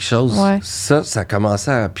dire quelque chose. Ouais. Ça a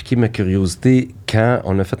commencé à piquer ma curiosité quand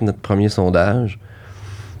on a fait notre premier sondage,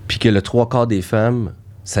 puis que le 3/4 des femmes,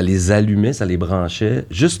 ça les allumait, ça les branchait,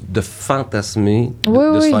 juste de fantasmer,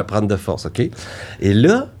 de se faire prendre de force, OK? Et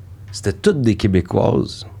là, c'était toutes des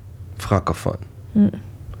Québécoises francophones.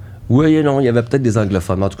 Oui, non, il y avait peut-être des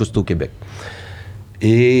anglophones, mais en tout cas, c'était au Québec.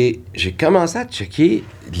 Et j'ai commencé à checker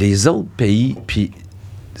les autres pays, puis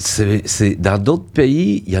dans d'autres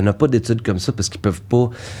pays, il n'y en a pas d'études comme ça parce qu'ils peuvent pas.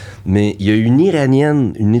 Mais il y a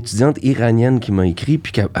une étudiante iranienne qui m'a écrit,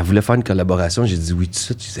 puis qu'elle voulait faire une collaboration. J'ai dit oui, tout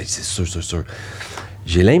ça. C'est sûr.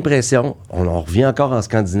 J'ai l'impression, on revient encore en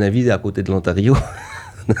Scandinavie, à côté de l'Ontario.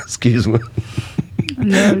 Excuse-moi.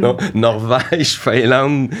 Non, Norvège,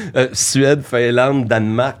 Finlande, Suède, Finlande,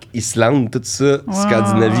 Danemark, Islande, tout ça,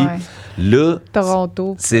 Scandinavie. Ouais. Là,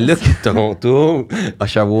 Toronto. C'est là que Toronto,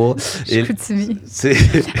 Oshawa. Chicoutimi. C'est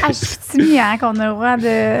Chicoutimi, hein, qu'on a le droit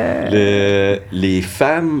de... Les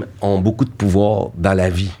femmes ont beaucoup de pouvoir dans la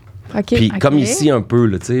vie. OK. Puis comme ici un peu,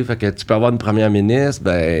 là, tu sais, fait que tu peux avoir une première ministre,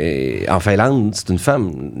 ben en Finlande, c'est une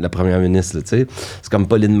femme, la première ministre, là, tu sais. C'est comme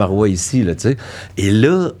Pauline Marois ici, là, tu sais. Et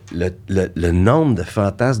là, le nombre de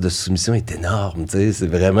fantasmes de soumission est énorme, tu sais. C'est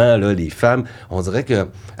vraiment, là, les femmes, on dirait que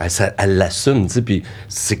elles l'assument, tu sais, puis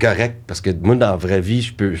c'est correct, parce que moi, dans la vraie vie,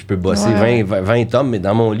 je peux bosser 20 hommes, mais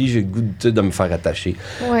dans mon lit, j'ai le goût de me faire attacher.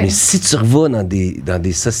 Ouais. Mais si tu revas dans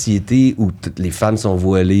des sociétés où toutes les femmes sont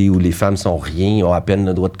voilées, où les femmes sont rien, ils ont à peine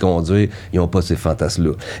le droit de conduire, ils n'ont pas ces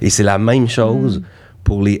fantasmes-là. Et c'est la même chose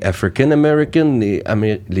pour les African-Americans,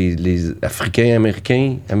 les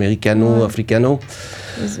Africains-Américains, Americano-Africanos.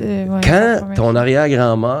 Quand ton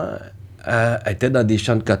arrière-grand-mère était dans des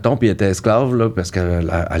champs de coton puis était esclave, là, parce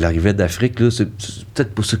qu'elle arrivait d'Afrique, là, c'est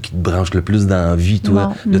peut-être pas ça qui te branche le plus dans la vie,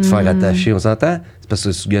 toi, de te faire attacher. On s'entend? C'est parce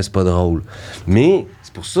que c'est pas drôle. Mais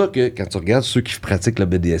c'est pour ça que quand tu regardes ceux qui pratiquent le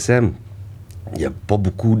BDSM, il n'y a pas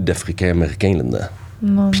beaucoup d'Africains-Américains là-dedans.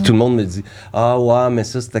 Puis tout le monde me dit « Ah ouais, mais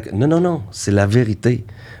ça, c'est... » Non, c'est la vérité.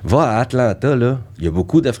 Va à Atlanta, là, il y a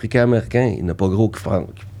beaucoup d'Africains-Américains, il n'y en a pas gros qui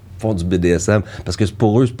font du BDSM, parce que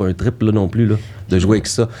pour eux, c'est pas un trip là non plus, là, de jouer avec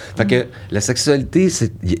ça. Fait que la sexualité,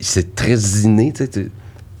 c'est très inné, tu sais.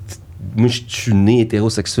 Moi, je suis né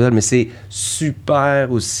hétérosexuel, mais c'est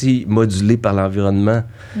super aussi modulé par l'environnement.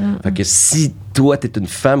 Fait que si toi, t'es une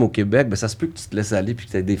femme au Québec, ben ça se peut que tu te laisses aller puis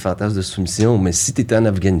que t'aies des fantasmes de soumission. Mais si t'étais en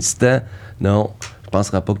Afghanistan, non, je ne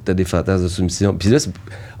penserais pas que t'as des fantasmes de soumission. Puis là,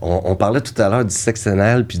 on parlait tout à l'heure du sexe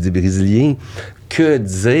anal puis des Brésiliens. Que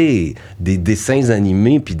dire des dessins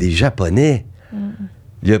animés puis des Japonais?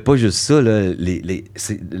 Il n'y a pas juste ça, là.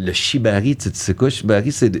 Le shibari, tu sais quoi,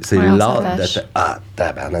 shibari, c'est l'art de...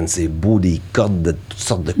 Tabarnane, c'est beau, des cordes de toutes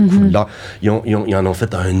sortes de couleurs. Ils en ont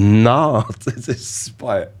fait un art, c'est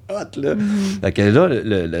super hot, là. Fait que là,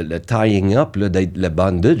 le tying up, là, d'être le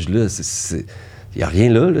bondage, là, il n'y a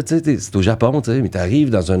rien là, tu sais, c'est au Japon, tu sais, mais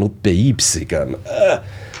t'arrives dans un autre pays, puis c'est comme...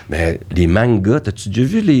 Mais les mangas, t'as-tu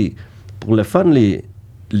déjà vu pour le fun,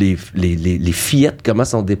 les fillettes, comment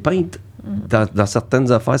sont dépeintes? Dans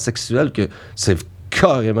certaines affaires sexuelles que c'est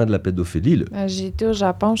carrément de la pédophilie. Là. J'ai été au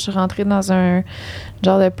Japon, je suis rentrée dans un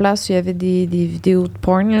genre de place où il y avait des vidéos de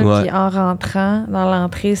porn. Là, puis en rentrant, dans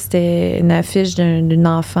l'entrée, c'était une affiche d'un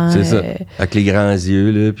enfant. C'est ça, avec les grands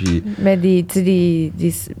yeux. Là, puis... Mais des petits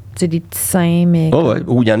seins. Mais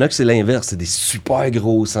Ou il y en a que c'est l'inverse, c'est des super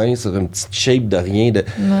gros seins sur une petite shape de rien.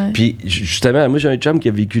 Puis justement, moi j'ai un chum qui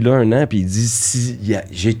a vécu là 1 an, puis il dit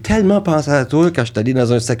j'ai tellement pensé à toi quand je suis allé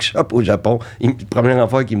dans un sex shop au Japon. La première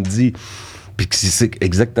fois qu'il me dit... Puis c'est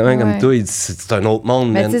exactement comme toi, il dit, c'est un autre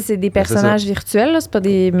monde. Mais tu sais, c'est des personnages virtuels, là, c'est pas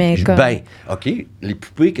des... OK. Les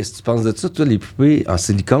poupées, qu'est-ce que tu penses de ça, toi, les poupées en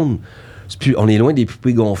silicone? On est loin des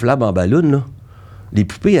poupées gonflables en ballon, là. Les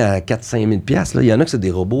poupées à 4-5 000 $, là, il y en a que c'est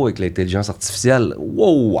des robots avec l'intelligence artificielle.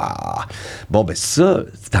 Wow! Bon, ben ça,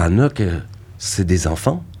 t'en as que c'est des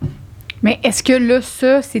enfants. Mais est-ce que là,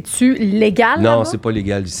 ça, c'est-tu légal? Non, là-bas? c'est pas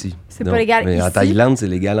légal ici. C'est pas légal mais ici? En Thaïlande, c'est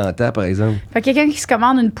légal en terre, par exemple. Fait que quelqu'un qui se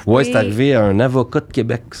commande une poupée... Oui, c'est arrivé à un avocat de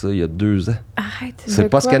Québec, ça, il y a 2 ans. Arrête. C'est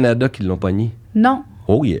pas ce Canada qui l'ont pogné. Non.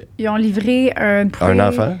 Oh yeah. Ils ont livré une poupée... Un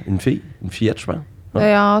enfant, une fillette, je pense.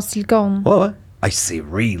 En silicone. Ouais. Hey, c'est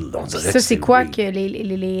real, on dirait. Ça, c'est quoi real. que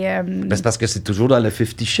les Ben, c'est parce que c'est toujours dans le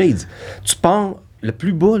 50 Shades. Tu penses, le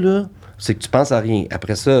plus bas, là, c'est que tu penses à rien.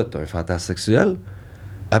 Après ça, t'as un fantasme sexuel.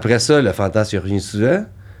 Après ça, le fantasme, il n'y a rien souvent.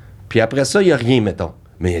 Puis après ça, il n'y a rien, mettons.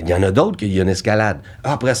 Mais il y en a d'autres qu'il y a une escalade.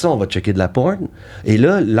 Après ça, on va checker de la porn. Et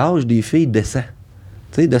là, l'âge des filles descend.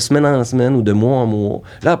 Tu sais, de semaine en semaine ou de mois en mois.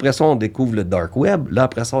 Là, après ça, on découvre le dark web. Là,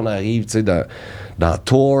 après ça, on arrive, tu sais, dans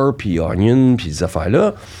Tor, puis Onion, puis ces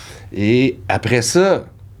affaires-là. Et après ça,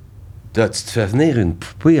 là, tu te fais venir une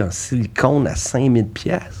poupée en silicone à 5 000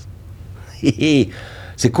 $.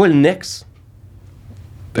 C'est quoi le next?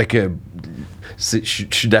 Fait que... Je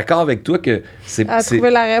suis d'accord avec toi que c'est... À trouver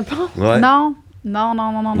la réponse? Ouais. Non.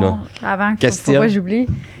 Avant que faut pas j'oublie.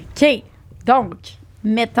 OK. Donc,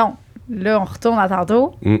 mettons, là, on retourne à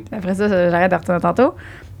tantôt. Après ça, j'arrête de retourner à tantôt.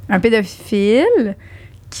 Un pédophile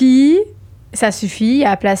qui... Ça suffit, à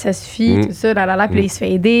la place, ça suffit, tout ça, puis là, il se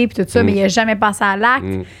fait aider, puis tout ça, mais il n'a jamais passé à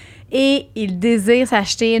l'acte. Et il désire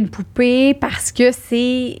s'acheter une poupée parce que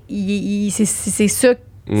c'est ça.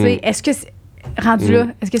 Est-ce que c'est... Rendu là,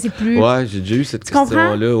 est-ce que c'est plus... Ouais, j'ai déjà eu cette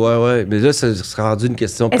question-là. Ouais. Mais là, ça serait rendu une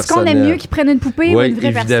question personnelle. Est-ce qu'on aime mieux qu'ils prennent une poupée ou une vraie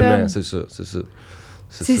évidemment, personne? c'est ça.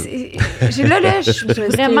 Là, je suis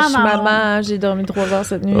vraiment je suis maman, j'ai dormi 3 heures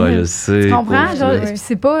cette nuit. Ouais, je sais. Tu comprends? Genre,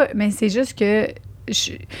 c'est pas... Mais c'est juste que...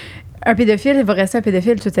 Un pédophile, il va rester un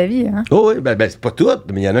pédophile toute sa vie. Hein? Oh oui, ben c'est pas tout,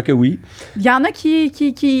 mais il y en a que oui. Il y en a qui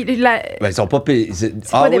Ben, ils sont pas c'est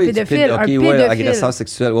pas des pédophiles, un pédophile. Ouais, agresseur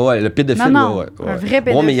sexuel. Ouais, le pédophile, non, un vrai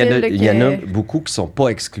pédophile. Mais il y en a beaucoup qui sont pas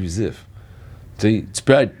exclusifs. Tu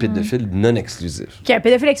peux être pédophile non exclusif. Qui est un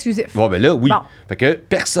pédophile exclusif. Bon, ben là, oui. Bon. Fait que,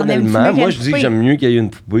 personnellement, moi, je dis que j'aime mieux qu'il y ait une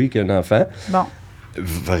poupée qu'un enfant. Bon.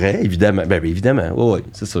 Vrai, évidemment. Ben, évidemment. Oui,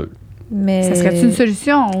 c'est sûr. Mais... Ça serait-tu une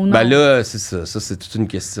solution ou non? Ben là, c'est ça. Ça, c'est toute une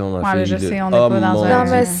question. Ouais, je sais, on n'est pas dans un...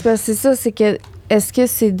 Non, mais c'est ça, c'est que... Est-ce que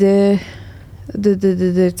c'est de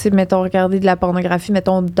tu sais, mettons, regarder de la pornographie,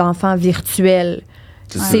 mettons, d'enfants virtuels?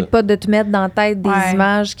 C'est pas de te mettre dans la tête des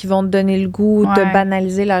images qui vont te donner le goût, te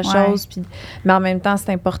banaliser la chose, puis, mais en même temps,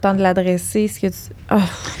 c'est important de l'adresser. Ce que tu...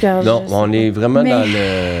 non, on est vraiment dans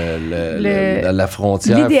la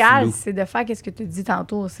frontière. L'idéal, c'est de faire ce que tu dis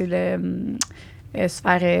tantôt, c'est se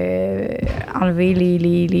faire enlever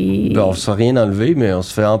les... Ben, on se fait rien enlever, mais on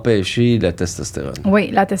se fait empêcher la testostérone.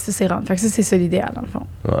 Oui, la testostérone. Fait que ça, c'est ça l'idéal, dans le fond.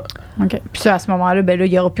 Ouais. OK. Puis ça, à ce moment-là, ben là,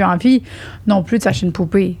 il n'y aura plus envie non plus de s'acheter une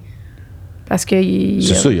poupée. Parce que...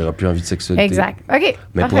 C'est ça, il n'y aura plus envie de sexualité. Exact. OK.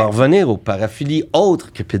 Mais pour en revenir aux paraphilies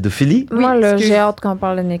autres que pédophilie... Moi, là, j'ai hâte qu'on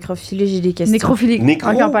parle de nécrophilie, j'ai des questions. Nécrophilie. OK,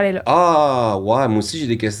 on parlait là. Ah, ouais, moi aussi, j'ai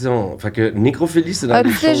des questions. Fait que nécrophilie, c'est dans des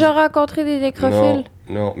choses... As-tu déjà rencontré des nécrophiles?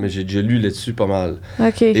 Non, mais j'ai déjà lu là-dessus pas mal.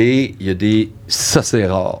 OK. Et il y a des... Ça, c'est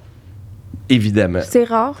rare. Évidemment. C'est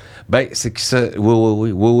rare? Ben, c'est que ça...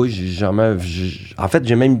 Oui, j'ai jamais... En fait,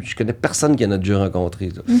 je connais personne qui en a déjà rencontré.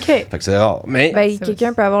 Là. OK. Fait que c'est rare. Mais... Ben,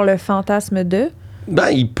 quelqu'un peut avoir le fantasme de... Ben,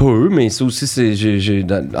 il peut, mais ça aussi, c'est...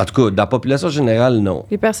 En tout cas, dans la population générale, non.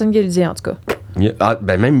 Les personnes qui le disent, en tout cas.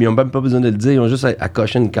 Même, ils n'ont même pas besoin de le dire. Ils ont juste à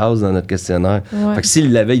cocher une case dans notre questionnaire. Ouais. Fait que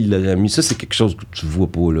s'ils l'avaient, ils l'auraient mis. Ça, c'est quelque chose que tu vois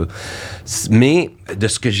pas, là. Mais de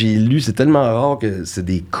ce que j'ai lu, c'est tellement rare que c'est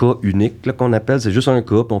des cas uniques là, qu'on appelle. C'est juste un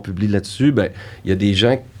cas, puis on publie là-dessus. Il y a des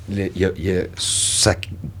gens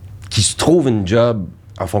qui se trouvent une job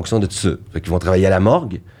en fonction de tout ça. Fait qu'ils vont travailler à la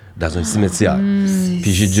morgue, dans un cimetière.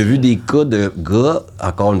 Puis j'ai déjà vu des cas de gars,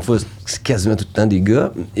 encore une fois, c'est quasiment tout le temps des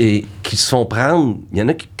gars, et qui se font prendre. Il y en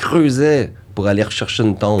a qui creusaient pour aller rechercher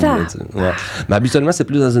une tombe. Là, ouais. Mais habituellement, c'est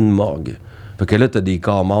plus dans une morgue. Fait que là, t'as des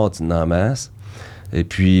corps morts en masse. Et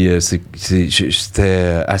puis,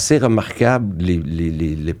 c'était assez remarquable,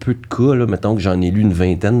 les peu de cas, là, mettons que j'en ai lu une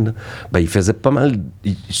vingtaine, là, ils faisaient pas mal...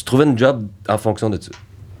 Ils se trouvaient une job en fonction de ça.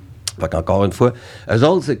 Fait qu'encore une fois, eux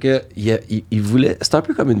autres, c'est que ils voulaient... C'était un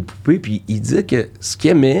peu comme une poupée, puis ils disaient que ce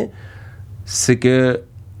qu'ils aimaient, c'est que...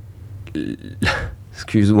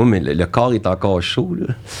 Excuse-moi, mais le corps est encore chaud,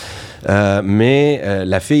 là. Mais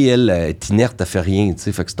la fille, elle, est inerte, elle fait rien, tu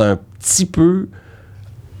sais. Fait que c'est un petit peu...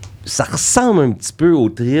 Ça ressemble un petit peu au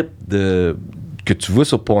trip que tu vois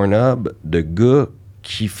sur Pornhub de gars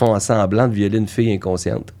qui font semblant de violer une fille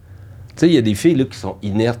inconsciente. Tu sais, il y a des filles là, qui sont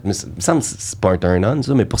inertes, mais ça me semble que c'est pas un turn-on,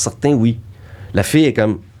 ça, mais pour certains, oui. La fille est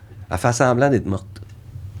comme... Elle fait semblant d'être morte.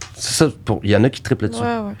 C'est ça, il y en a qui triplent là-dessus.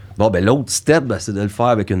 Ouais. Bon, l'autre step, c'est de le faire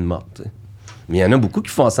avec une morte, t'sais. Mais il y en a beaucoup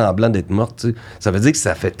qui font semblant d'être morte, tu sais. Ça veut dire que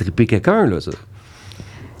ça fait tripper quelqu'un, là, ça.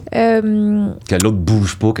 Que l'autre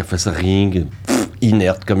bouge pas, qu'elle fasse rien,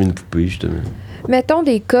 inerte comme une poupée, justement. Mettons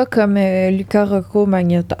des cas comme Luca Rocco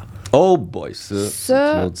Magnotta. Oh boy, ça c'est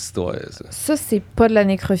une autre histoire, ça. Ça, c'est pas de la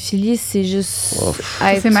nécrophilie, c'est juste...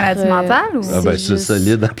 C'est maladie mentale ou... C'est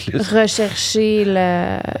solide en plus. Rechercher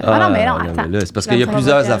la... non, mais attends. Mais là, c'est parce qu'il y a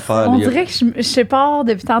plusieurs affaires. On dirait que je sais pas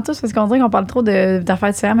depuis tantôt, c'est parce qu'on dirait qu'on parle trop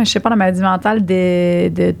d'affaires différentes, mais je sais pas la maladie mentale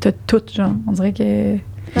de tout, genre. On dirait que...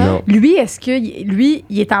 Non. Lui, est-ce que... Lui,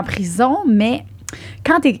 il est en prison, mais...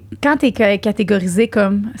 Quand t'es catégorisé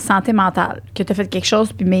comme santé mentale, que t'as fait quelque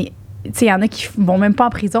chose, puis mais... Tu sais, il y en a qui vont même pas en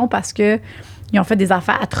prison parce que ils ont fait des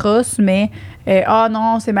affaires atroces, mais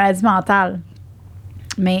non, c'est maladie mentale.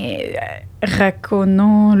 Mais Rocco,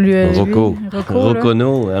 en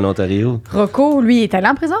Ontario. Rocco, lui, il est allé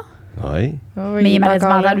en prison? Oui. Mais il est maladie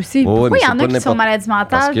mentale aussi. Pourquoi il y en a qui sont maladie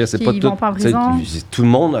mentale et qui vont pas en prison? Tout le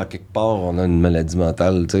monde, à quelque part, on a une maladie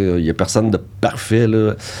mentale. Il n'y a personne de parfait,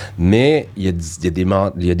 là. Mais il y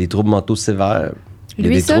a des troubles mentaux sévères. Il y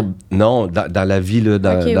a des troubles, non, dans la vie, là,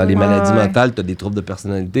 dans les maladies mentales, tu as des troubles de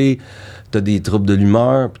personnalité, tu as des troubles de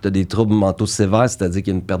l'humeur, puis tu as des troubles mentaux sévères, c'est-à-dire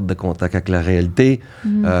qu'il y a une perte de contact avec la réalité,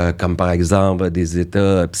 comme par exemple des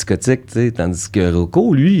états psychotiques, tandis que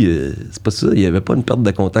Rocco, lui, c'est pas ça, il n'y avait pas une perte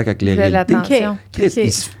de contact avec la réalité.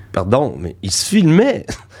 Mais il se filmait.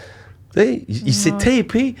 Il s'est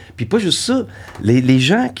tapé. Puis pas juste ça. Les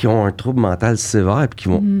gens qui ont un trouble mental sévère, puis qui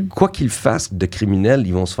vont, quoi qu'ils fassent de criminel,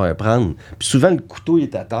 ils vont se faire prendre. Puis souvent, le couteau il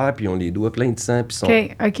est à terre, puis ils ont les doigts pleins de sang, puis ils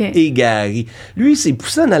sont égarés. Lui, il s'est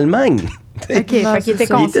poussé en Allemagne. Il était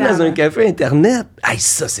conscient. Il était dans un café Internet. Hey,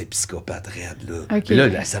 ça, c'est psychopathe raide, là. Puis là,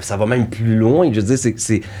 ça va même plus loin. Je veux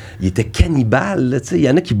dire, il était cannibale, là. Il y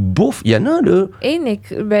en a qui bouffent. Il y en a, là. Et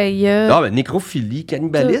il y a... nécrophilie,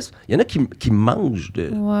 cannibalisme. Il y en a qui mangent de...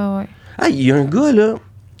 Ouais. Ah, il y a un gars, là,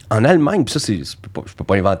 en Allemagne, puis ça, je peux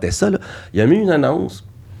pas inventer ça, là. Il a mis une annonce.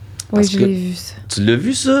 Oui, je l'ai vu, ça. Tu l'as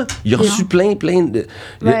vu, ça? Il a reçu plein de...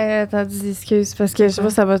 Attends, excuse, parce que je sais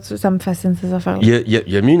pas, ça me fascine, ces affaires-là.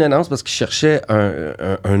 Il a mis une annonce parce qu'il cherchait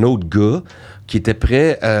un autre gars qui était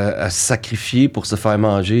prêt à se sacrifier pour se faire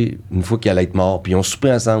manger une fois qu'il allait être mort. Puis ils ont soupé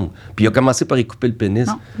ensemble. Puis il a commencé par y couper le pénis.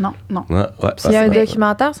 Non. Ouais, puis il y a un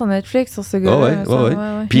documentaire sur Netflix sur ce gars-là. Ouais.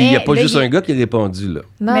 Puis il n'y a pas juste un gug qui a répondu, là.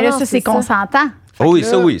 Non, mais là, ça, c'est consentant.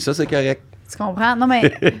 Oui, ça, c'est correct. Tu comprends? Non,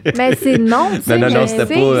 mais... mais c'est non, tu sais. Non, c'était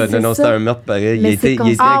pas... Non, c'était un meurtre pareil. Il a été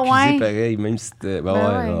accusé pareil, même si c'était...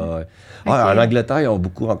 En Angleterre, ils ont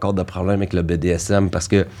beaucoup encore de problèmes avec le BDSM parce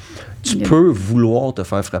que tu peux vouloir te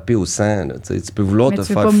faire frapper au sang. Là, tu peux vouloir te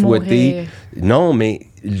faire fouetter. Mourir. Non, mais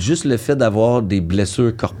juste le fait d'avoir des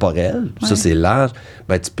blessures corporelles, ça, c'est large.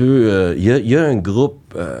 Tu peux... Il y a un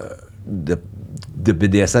groupe de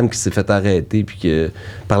BDSM qui s'est fait arrêter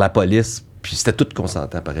par la police. Puis c'était tout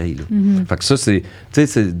consentant, pareil. Là. Fait que ça, c'est... Tu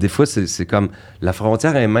sais, des fois, c'est comme... La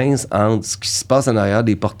frontière est mince entre ce qui se passe en arrière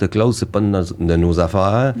des portes closes, c'est pas de nos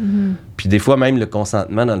affaires. Puis des fois, même le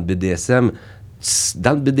consentement dans le BDSM...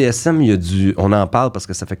 Dans le BDSM, il y a du... On en parle parce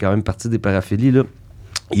que ça fait quand même partie des paraphilies, là.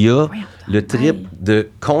 Il y a le trip de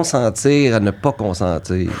consentir à ne pas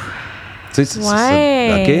consentir. Tu sais, c'est ça.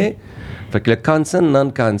 OK? Fait que le consent,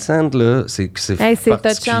 non-consent, là, c'est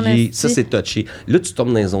particulier. Ça, c'est touché. Là, tu tombes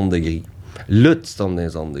dans les zones de gris. Là, tu tombes dans les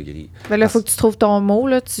zones de gris. Ben là, il faut que tu trouves ton mot.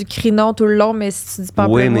 Là. Tu cries non tout le long, mais si tu dis pas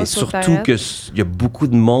oui, mais surtout qu'il y a beaucoup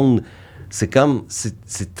de monde.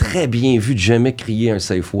 C'est très bien vu de jamais crier un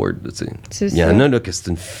safe word. Il y en a là, que c'est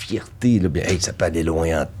une fierté. Là, bien, hey, ça peut aller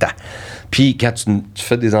loin en temps. Puis quand tu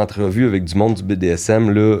fais des entrevues avec du monde du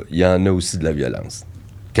BDSM, là, il y en a aussi de la violence.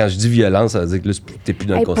 Quand je dis violence, ça veut dire que là, t'es plus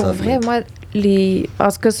dans le consentement. Pour vrai, moi, en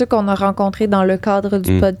tout cas, ceux qu'on a rencontrés dans le cadre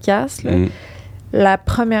du podcast, là, la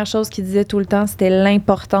première chose qu'ils disaient tout le temps, c'était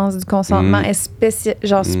l'importance du consentement, et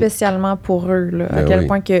spécialement pour eux. Là, à quel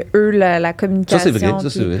point que eux, la communication... Ça,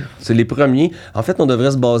 c'est vrai. C'est les premiers. En fait, on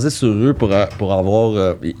devrait se baser sur eux pour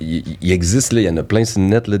avoir... il existe, il y en a plein sur le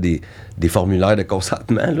net, là, des formulaires de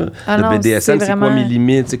consentement. Là. Le BDSM, c'est quoi mes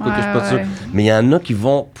limites? C'est quoi que je suis pas sûr? Mais il y en a qui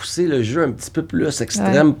vont pousser le jeu un petit peu plus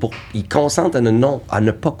extrême pour... Ils consentent à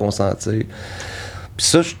ne pas consentir. Puis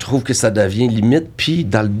ça, je trouve que ça devient limite. Puis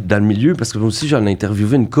dans le milieu, parce que moi aussi, j'en ai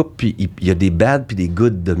interviewé une couple, puis il y a des bad puis des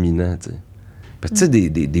good dominants, tu sais. Parce que tu sais,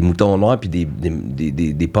 des moutons noirs puis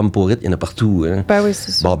des pommes pourrites, il y en a partout, hein. Ben oui,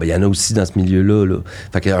 c'est ça. Bon, ben il y en a aussi dans ce milieu-là, là.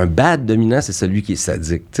 Fait qu'un bad dominant, c'est celui qui est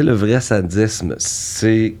sadique. Tu sais, le vrai sadisme,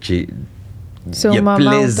 c'est qui est... C'est au moment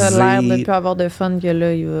où t'as l'air de plus avoir de fun que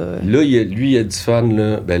là, il va... Là, lui, il a du fun,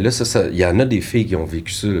 là. Ben là, il y en a des filles qui ont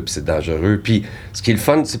vécu ça, là, puis c'est dangereux. Puis ce qui est le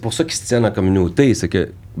fun, c'est pour ça qu'ils se tiennent en communauté, c'est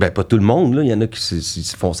que, ben pas tout le monde, là, il y en a qui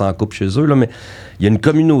se font ça en couple chez eux, là, mais il y a une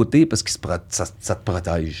communauté parce que ça te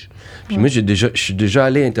protège. Puis moi, je suis déjà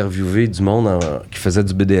allé interviewer du monde qui faisait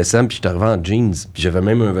du BDSM, puis j'étais arrivé en jeans, puis j'avais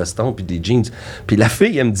même un veston, puis des jeans. Puis la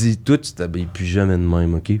fille, elle me dit, toi, tu t'habilles plus jamais de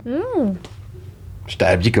même, OK? J'étais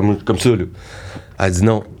habillé comme ça, là. Elle dit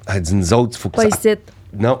non. Elle dit, nous autres, il faut que ça...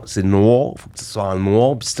 Non, c'est noir. Il faut que tu sois en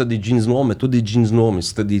noir. Puis si t'as des jeans noirs, mets-toi des jeans noirs. Mais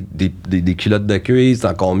si t'as des culottes de cuir, c'est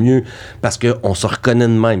encore mieux. Parce qu'on se reconnaît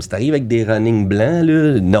de même. Si t'arrives avec des running blancs,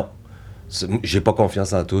 là, non. J'ai pas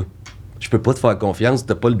confiance en toi. Je peux pas te faire confiance,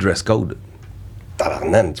 t'as pas le dress code.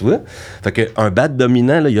 Tabarnane, tu vois? Fait qu'un bad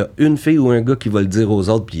dominant, il y a une fille ou un gars qui va le dire aux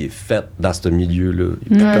autres, puis il est fait dans ce milieu-là.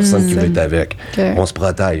 Il n'y a personne qui veut être avec. Okay. On se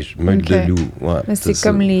protège. Meute de loup. Ouais, mais c'est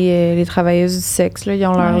comme les travailleuses du sexe, là. Ils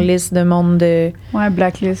ont leur liste de monde de... Ouais,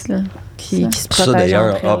 blacklist, là. Qui se protègent. Ça,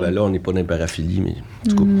 d'ailleurs, ben là, on n'est pas dans les paraphilis, mais en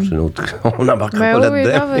tout cas, c'est une autre... On n'embarquera pas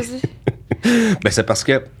là-dedans. Oui, vas-y. Ben, c'est parce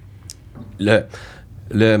que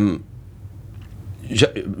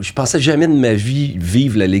je pensais jamais de ma vie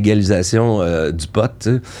vivre la légalisation du pot,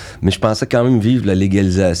 t'sais, mais je pensais quand même vivre la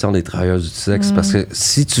légalisation des travailleurs du sexe, parce que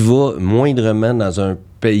si tu vas moindrement dans un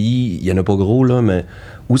pays, il y en a pas gros, là, mais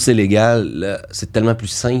où c'est légal, là, c'est tellement plus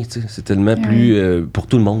sain, c'est tellement plus pour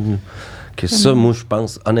tout le monde. Là, que ça, moi, je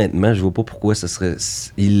pense, honnêtement, je vois pas pourquoi ça serait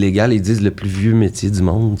illégal. Ils disent le plus vieux métier du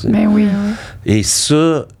monde. T'sais. Ben oui. Et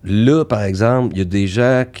ça, là, par exemple, il y a des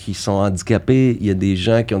gens qui sont handicapés, il y a des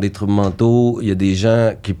gens qui ont des troubles mentaux, il y a des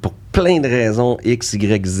gens qui, pour plein de raisons, X,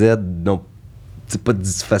 Y, Z, donc c'est pas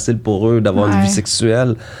facile pour eux d'avoir une vie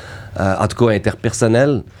sexuelle, en tout cas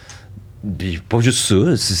interpersonnelle. Puis pas juste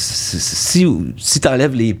ça. Si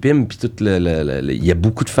t'enlèves les pimes, puis tout il y a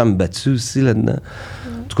beaucoup de femmes battues aussi là-dedans.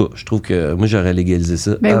 En tout cas, je trouve que moi, j'aurais légalisé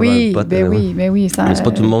ça. Ben oui, ben oui. Ça, mais c'est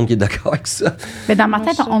pas tout le monde qui est d'accord avec ça. Mais dans ma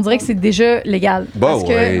tête, on dirait que c'est déjà légal. Parce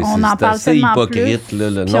qu'on en parle tellement plus. C'est hypocrite, là,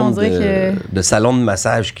 le nombre de salons de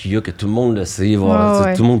massage qu'il y a, que tout le monde le sait. Tout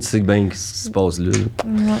le monde sait bien ce qui se passe là.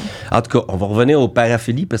 En tout cas, on va revenir aux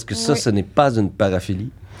paraphilies, parce que ça, ce n'est pas une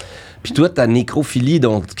paraphilie. Puis toi, ta nécrophilie,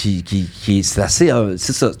 donc, qui c'est assez...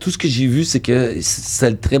 c'est ça. Tout ce que j'ai vu, c'est que c'est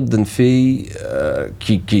le trip d'une fille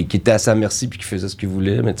qui était à sa merci puis qui faisait ce qu'elle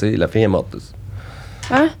voulait. Mais tu sais, la fille est morte.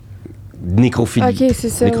 Hein? Nécrophilie. OK, c'est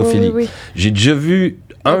ça. Nécrophilie. Oui. J'ai déjà vu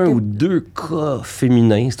un ou deux cas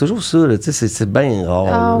féminins. C'est toujours ça, là. Tu sais, c'est bien rare.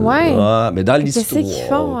 Ah ouais? Ouais, mais dans l'histoire... Qu'est-ce qu'ils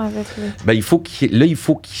font avec lui? Ben, il faut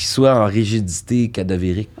qu'il soit en rigidité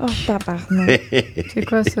cadavérique. Oh, tabarnak. C'est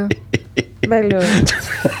quoi ça? Ben là,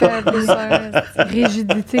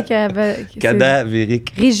 rigidité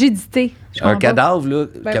cadavérique. Rigidité. Un cadavre, là.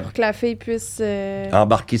 Ben, pour que la fille puisse...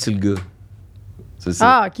 embarquer sur le gars. C'est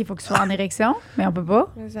ça. Ah, OK, il faut qu'il soit en érection, mais on peut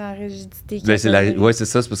pas. C'est en rigidité. Ben, oui, c'est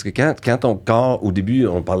ça. C'est parce que quand ton corps, au début,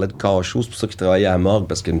 on parlait de corps chaud, c'est pour ça qu'il travaillait à la morgue,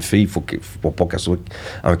 parce qu'une fille, il faut pas qu'elle soit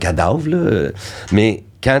un cadavre, là. Mais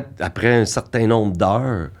après un certain nombre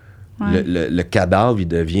d'heures, le cadavre, il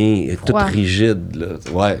devient tout rigide, là.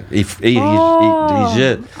 Ouais, et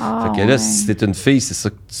rigide. Fait que là, si t'es une fille, c'est ça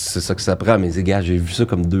que ça prend. Mais les gars, j'ai vu ça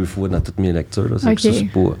comme 2 fois dans toutes mes lectures, là.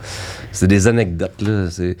 C'est des anecdotes, là.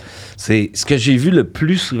 C'est ce que j'ai vu le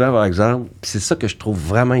plus souvent, par exemple, c'est ça que je trouve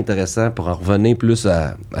vraiment intéressant pour en revenir plus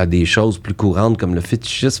à des choses plus courantes comme le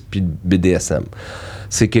fétichisme puis le BDSM.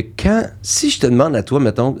 C'est que si je te demande à toi,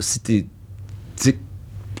 mettons, si t'es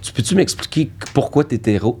tu peux-tu m'expliquer pourquoi t'es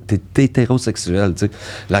hétérosexuel, tu sais?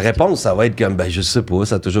 La réponse, ça va être comme, ben, je sais pas,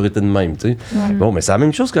 ça a toujours été de même, tu sais. Bon, mais c'est la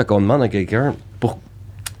même chose quand on demande à quelqu'un,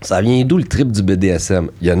 ça vient d'où le trip du BDSM?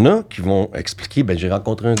 Il y en a qui vont expliquer, ben, j'ai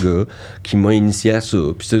rencontré un gars qui m'a initié à ça,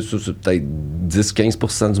 puis c'est peut-être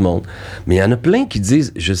 10-15% du monde. Mais il y en a plein qui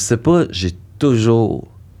disent, je sais pas, j'ai toujours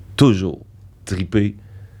trippé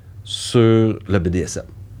sur le BDSM.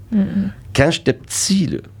 Quand j'étais petit,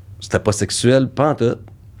 là, c'était pas sexuel, pas en tout,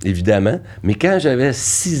 évidemment, mais quand j'avais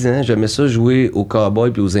 6 ans, j'aimais ça jouer aux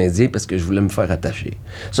cowboys puis aux Indiens parce que je voulais me faire attacher.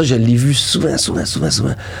 Ça, je l'ai vu souvent.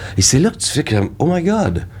 Et c'est là que tu fais comme, oh my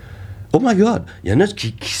God! Il y en a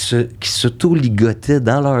qui s'auto-ligotaient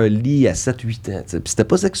dans leur lit à 7-8 ans. Puis c'était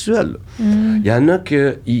pas sexuel. Il y en a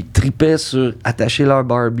qui tripaient sur attacher leur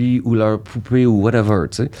Barbie ou leur poupée ou whatever.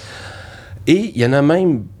 T'sais. Et il y en a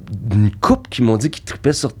même une couple qui m'ont dit qu'ils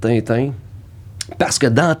tripaient sur Tintin. Parce que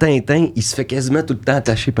dans Tintin, il se fait quasiment tout le temps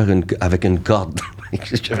attacher avec une corde.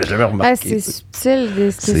 J'avais jamais remarqué. C'est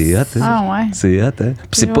subtil. C'est hot, hein? Ah ouais. C'est hot, hein?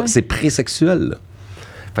 Puis c'est pré-sexuel, là.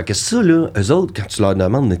 Fait que ça, là, eux autres, quand tu leur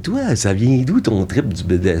demandes, mais toi, ça vient d'où ton trip du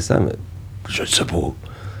BDSM? Je sais pas.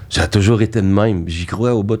 Ça a toujours été de même. J'y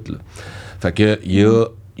crois au bout, là. Fait que, il y a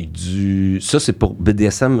ça, c'est pour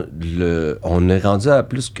BDSM. On est rendu à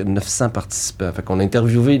plus que 900 participants. Fait qu'on a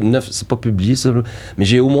interviewé, c'est pas publié, ça, là, mais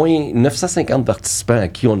j'ai au moins 950 participants à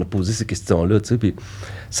qui on a posé ces questions-là, tu sais, puis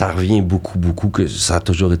ça revient beaucoup que ça a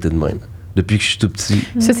toujours été de même. Depuis que je suis tout petit.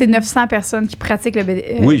 Ça, c'est 900 personnes qui pratiquent le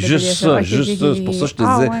BDSM. Oui, juste ça. C'est pour ça que je te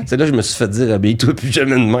disais. Ouais. C'est là que je me suis fait dire, habille-toi plus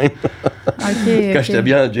jamais de même. Quand j'étais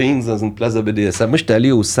bien en jeans dans une place de BDSM. Moi, j'étais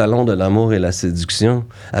allé au salon de l'amour et la séduction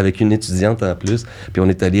avec une étudiante en plus, puis on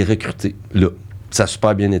est allé recruter là. Ça a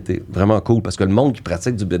super bien été. Vraiment cool, parce que le monde qui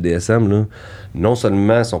pratique du BDSM, là, non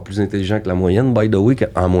seulement sont plus intelligents que la moyenne, by the way,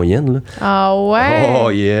 en moyenne. Là. Ah ouais? Oh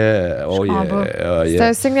yeah! C'est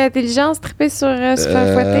un signe d'intelligence, triper sur se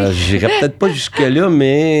faire fouetter? J'irais peut-être pas jusque-là,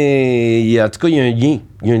 mais en tout cas, il y a un lien.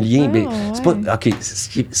 Il y a un lien. Mais c'est pas... OK, ce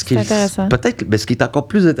qui est intéressant. Peut-être, mais ce qui est encore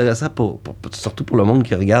plus intéressant, surtout pour le monde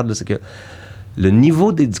qui regarde, là, c'est que le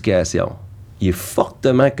niveau d'éducation, il est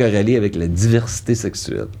fortement corrélé avec la diversité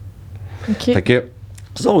sexuelle. Okay. Fait que,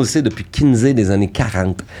 ça, on le sait depuis Kinsey des années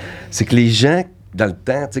 40. C'est que les gens, dans le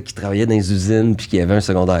temps, tu sais, qui travaillaient dans les usines puis qui avaient un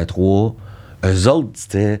secondaire 3, eux autres,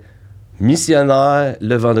 c'était missionnaires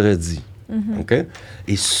le vendredi. OK?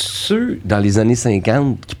 Et ceux, dans les années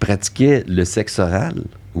 50, qui pratiquaient le sexe oral,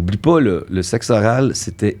 oublie pas, le sexe oral,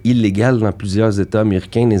 c'était illégal dans plusieurs États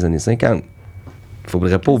américains des années 50. Il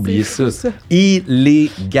faudrait pas oublier ça.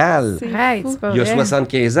 Illégal. C'est vrai. Il y a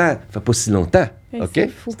 75 ans, ça fait pas si longtemps. OK?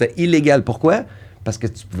 C'était illégal. Pourquoi? Parce que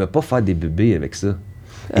tu pouvais pas faire des bébés avec ça.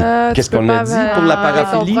 Qu'est-ce qu'on a dit pour la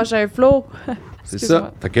paraphilie? Ton prochain flow. C'est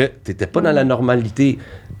ça. Fait que t'étais pas dans la normalité.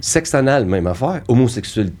 Sexe anal, même affaire.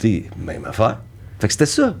 Homosexualité, même affaire. Fait que c'était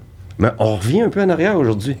ça. Mais on revient un peu en arrière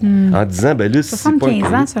aujourd'hui en disant, ben là, c'est pas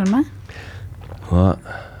 75 ans seulement? Ouais.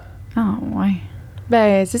 Ah, ouais.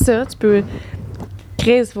 Ben, c'est ça. Tu peux...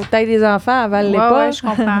 Chris, faut peut-être des enfants avant l'époque. Ouais, je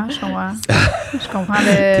comprends. Je comprends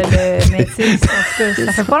le métier.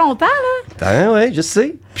 Ça fait pas longtemps, là. Oui, je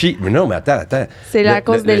sais. Puis, mais non, mais attends. C'est à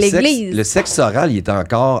cause de l'Église. Le sexe oral, il est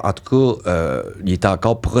encore, en tout cas, il est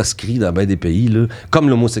encore proscrit dans bien des pays, là, comme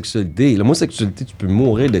l'homosexualité. L'homosexualité, tu peux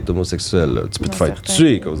mourir d'être homosexuel. Là. Tu peux te faire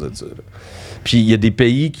tuer à cause de ça. Là. Puis, il y a des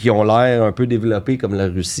pays qui ont l'air un peu développés, comme la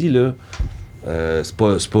Russie, là. C'est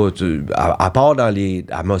pas à part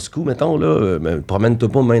à Moscou, mettons, là, promène-toi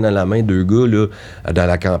pas main dans la main deux gars, là, dans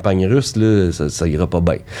la campagne russe, là, ça ira pas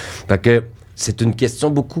bien. Fait que c'est une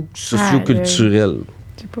question beaucoup socio-culturelle.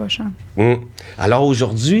 C'est pas chiant. Alors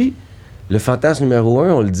aujourd'hui, le fantasme numéro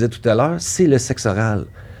 1, on le disait tout à l'heure, c'est le sexe oral.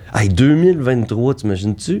 Hey, 2023,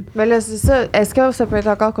 t'imagines-tu? Ben là, c'est ça. Est-ce que ça peut être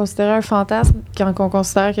encore considéré un fantasme quand on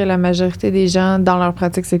considère que la majorité des gens, dans leur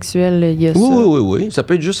pratique sexuelle, il y a ça? Oui. Ça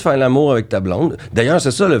peut être juste faire l'amour avec ta blonde. D'ailleurs,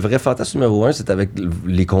 c'est ça, le vrai fantasme numéro 1, c'est avec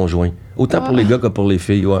les conjoints. Autant pour les gars que pour les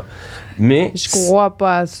filles, ouais. Mais... Je crois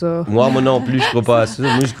pas à ça. Moi non plus, je crois pas à ça.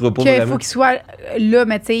 Moi, je crois pas qu'il vraiment. faut qu'il soit là,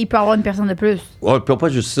 mais tu sais, il peut avoir une personne de plus. Ouais, pas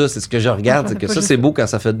juste ça. C'est ce que je regarde. C'est que ça, c'est beau quand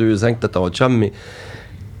ça fait 2 ans que t'as ton chum, mais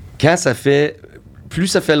quand ça fait... Plus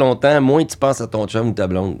ça fait longtemps, moins tu penses à ton chum ou ta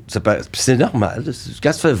blonde. Puis c'est normal.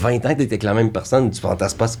 Quand ça fait 20 ans que tu es avec la même personne, tu ne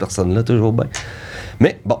fantasmes pas cette personne-là, toujours bien.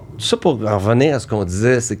 Mais bon, tout ça pour en revenir à ce qu'on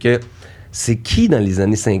disait, c'est que c'est qui dans les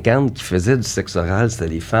années 50 qui faisait du sexe oral? C'était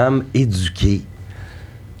les femmes éduquées.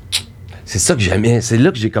 C'est ça que j'aimais. C'est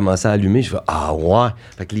là que j'ai commencé à allumer. Je fais, ah ouais.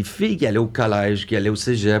 Fait que les filles qui allaient au collège, qui allaient au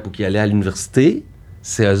cégep ou qui allaient à l'université,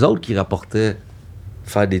 c'est eux autres qui rapportaient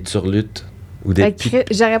faire des turlutes. Ou des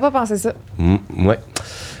J'aurais pas pensé ça. Ouais.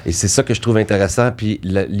 Et c'est ça que je trouve intéressant. Puis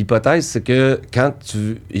l'hypothèse, c'est que quand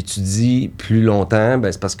tu étudies plus longtemps,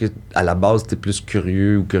 ben, c'est parce que à la base, tu es plus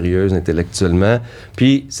curieux ou curieuse intellectuellement.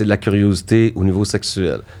 Puis c'est de la curiosité au niveau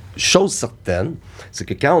sexuel. Chose certaine, c'est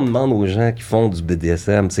que quand on demande aux gens qui font du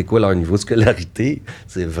BDSM, c'est quoi leur niveau de scolarité,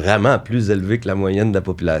 c'est vraiment plus élevé que la moyenne de la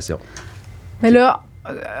population. Mais là,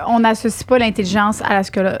 on n'associe pas l'intelligence à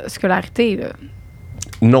la scolarité, là.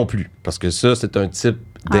 Non plus, parce que ça, c'est un type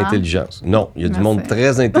d'intelligence. Non, il y a du monde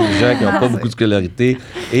très intelligent qui n'a pas beaucoup de scolarité,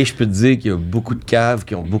 et je peux te dire qu'il y a beaucoup de caves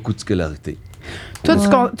qui ont beaucoup de scolarité. Toi,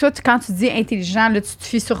 quand tu dis intelligent, là, tu te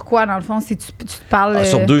fies sur quoi, dans le fond, si tu te parles...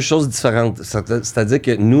 Sur deux choses différentes. C'est-à-dire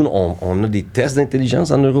que nous, on a des tests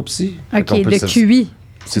d'intelligence en neuropsy. OK, le QI.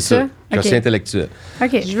 C'est ça, quotient intellectuel.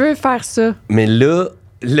 OK. Je veux faire ça. Mais là,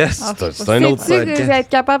 c'est un autre podcast. C'est être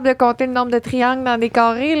capable de compter le nombre de triangles dans des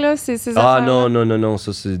carrés, là? C'est ces non,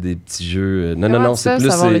 ça, c'est des petits jeux. Non, c'est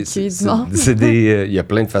plus... C'est des... Il y a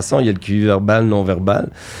plein de façons. Il y a le QI verbal, non-verbal.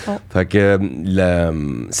 Oh. Fait que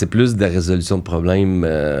c'est plus de la résolution de problèmes.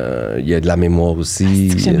 Il y a de la mémoire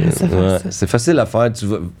aussi. C'est facile à faire. Tu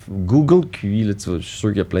vas... Google QI, là, je suis sûr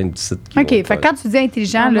qu'il y a plein de sites qui OK, fait que quand tu dis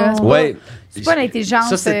intelligent, là... C'est pas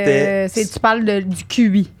l'intelligence, tu parles du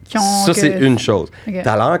QI. C'est une chose. Okay. Tout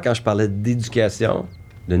à l'heure, quand je parlais d'éducation,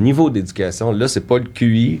 le niveau d'éducation, là, c'est pas le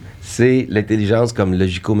QI, c'est l'intelligence comme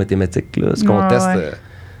logico-mathématique, là, ce qu'on teste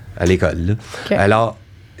à l'école. Là. Okay. Alors,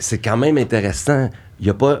 c'est quand même intéressant.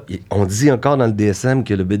 On dit encore dans le DSM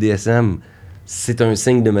que le BDSM, c'est un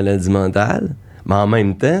signe de maladie mentale, mais en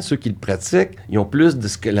même temps, ceux qui le pratiquent, ils ont plus de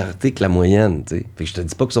scolarité que la moyenne. T'sais. Fait que je te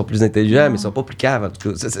dis pas qu'ils sont plus intelligents, mais ils sont pas plus caves, en tout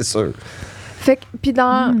cas, ça, c'est sûr. Fait que, puis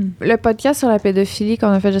dans le podcast sur la pédophilie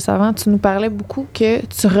qu'on a fait juste avant, tu nous parlais beaucoup que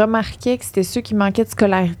tu remarquais que c'était ceux qui manquaient de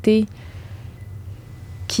scolarité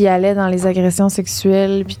qui allaient dans les agressions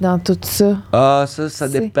sexuelles puis dans tout ça. Ah, ça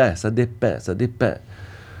dépend.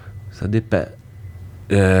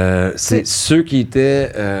 C'est ceux qui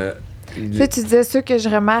étaient... tu disais ceux que je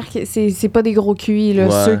remarque, c'est pas des gros QI,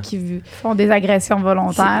 là, ceux qui font des agressions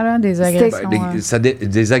volontaires, là, des agressions.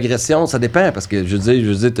 Des agressions, ça dépend, parce que je veux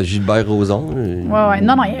dire, t'as Gilbert Rozon. Non,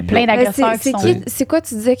 il y a plein d'agresseurs qui sont... C'est quoi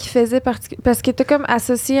tu disais qui faisait parce que t'as comme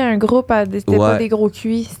associé un groupe à c'était pas des gros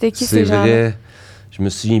QI. C'était qui ces gens-là? C'est vrai. Je me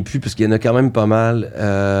souviens plus, parce qu'il y en a quand même pas mal. Tout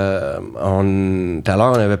à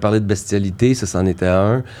l'heure, on avait parlé de bestialité, ça, c'en était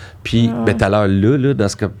un. Puis, tout à l'heure, là, dans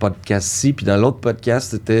ce podcast-ci, puis dans l'autre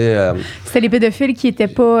podcast, c'était... C'était les pédophiles qui étaient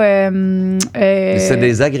pas... C'est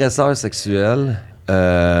des agresseurs sexuels,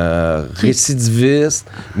 récidivistes,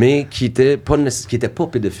 mais qui étaient pas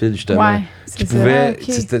pédophiles, justement. Ouais, qui pouvaient...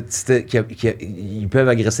 Ils peuvent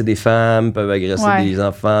agresser des femmes, peuvent agresser des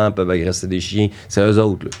enfants, peuvent agresser des chiens. C'est eux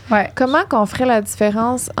autres, là. Ouais. Comment qu'on ferait la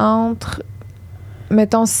différence entre,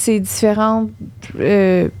 mettons, ces différentes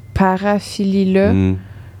paraphilies-là?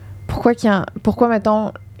 Pourquoi,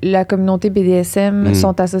 mettons, la communauté BDSM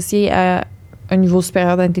sont associées à un niveau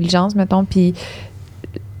supérieur d'intelligence, mettons, puis...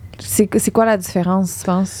 C'est quoi la différence, tu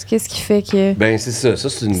penses? Qu'est-ce qui fait que... Ben c'est ça.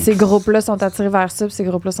 Ces groupes-là sont attirés vers ça, puis ces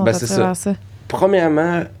groupes-là sont attirés vers ça.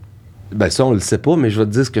 Premièrement, ça, on le sait pas, mais je vais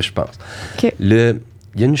te dire ce que je pense. Okay. Il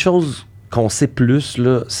y a une chose qu'on sait plus,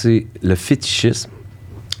 là, c'est le fétichisme.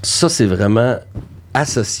 Ça, c'est vraiment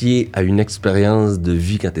associé à une expérience de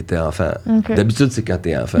vie quand tu étais enfant. Okay. D'habitude, c'est quand tu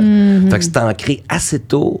es enfant. Fait que c'est ancré assez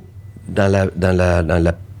tôt dans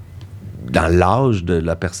l'âge de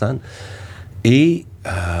la personne. Et...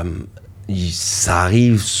 ça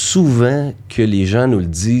arrive souvent que les gens nous le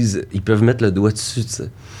disent, ils peuvent mettre le doigt dessus, tu sais.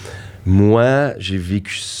 Moi, j'ai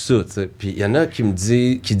vécu ça, tu sais. Puis il y en a qui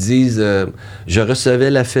disent je recevais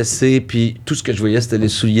la fessée, puis tout ce que je voyais, c'était les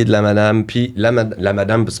souliers de la madame. Puis la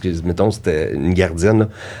madame, parce que, mettons, c'était une gardienne, là,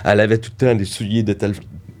 elle avait tout le temps des souliers de tel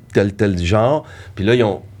genre. Puis là, ils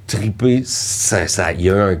ont trippé. Il y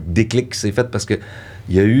a eu un déclic qui s'est fait parce que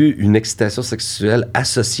il y a eu une excitation sexuelle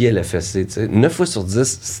associée à la fessée. T'sais. 9 fois sur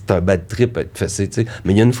 10, c'est un bad trip à être fessé. T'sais.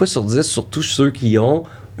 Mais il y a 1 fois sur 10, surtout ceux qui ont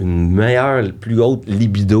une meilleure, plus haute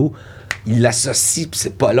libido, ils l'associent, puis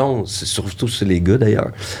c'est pas long, c'est surtout chez les gars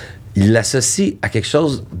d'ailleurs, ils l'associent à quelque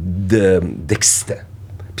chose d'excitant.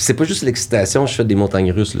 Puis c'est pas juste l'excitation, je fais des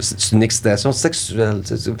montagnes russes, là, c'est une excitation sexuelle.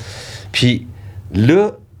 T'sais. Puis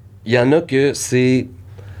là, il y en a que c'est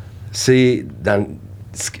dans...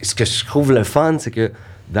 Ce que je trouve le fun, c'est que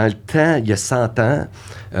dans le temps, il y a 100 ans,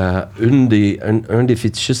 un des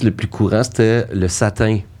fétichistes les plus courants, c'était le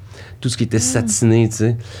satin. Tout ce qui était satiné, tu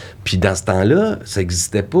sais. Puis dans ce temps-là, ça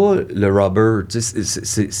n'existait pas, le rubber. Tu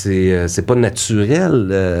sais, c'est pas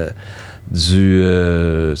naturel, du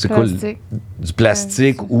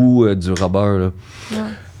plastique ou du rubber, là.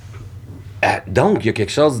 Ouais. Donc, il y a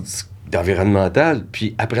quelque chose d'environnemental.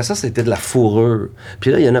 Puis après ça, c'était de la fourrure.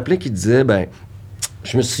 Puis là, il y en a plein qui disaient,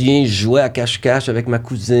 je me souviens, je jouais à cache-cache avec ma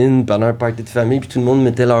cousine pendant un party de famille, puis tout le monde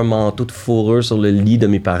mettait leur manteau de fourrure sur le lit de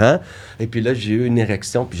mes parents. Et puis là, j'ai eu une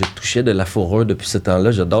érection, puis je touchais de la fourrure depuis ce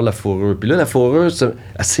temps-là. J'adore la fourrure. Puis là, la fourrure,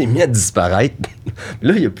 elle s'est mise à disparaître.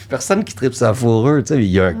 Là, il n'y a plus personne qui tripe sur la fourrure. Tu sais,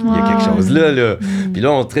 il y a quelque chose là. Puis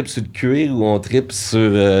là, on tripe sur le cuir ou on tripe sur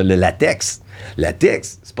le latex.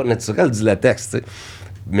 Latex, c'est pas naturel du latex, tu sais.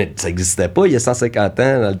 Mais ça n'existait pas il y a 150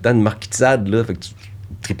 ans, dans le temps de Marquis de Sade, là. Fait que tu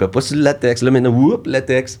tripais pas sur le latex. Là, maintenant,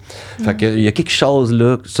 latex. Fait que il y a quelque chose,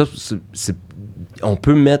 là. Ça, on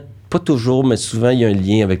peut mettre, pas toujours, mais souvent, il y a un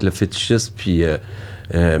lien avec le fétichisme. Puis,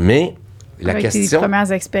 mais la avec question... tes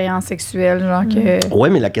premières expériences sexuelles, genre que... Oui,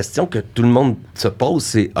 mais la question que tout le monde se pose,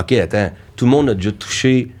 c'est, OK, attends, tout le monde a déjà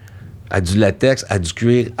touché à du latex, à du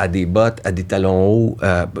cuir, à des bottes, à des talons hauts,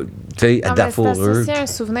 à de la fourrure. C'est associé à un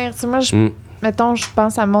souvenir. Tu sais, moi, mettons, je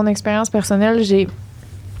pense à mon expérience personnelle, j'ai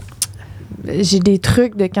des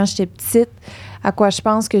trucs de quand j'étais petite à quoi je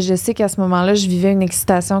pense que je sais qu'à ce moment-là, je vivais une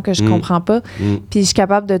excitation que je comprends pas. Puis je suis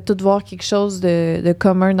capable de tout voir quelque chose de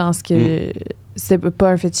commun dans ce que... C'est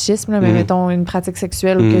pas un fétichisme, là, mais mettons une pratique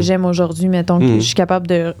sexuelle que j'aime aujourd'hui, mettons que je suis capable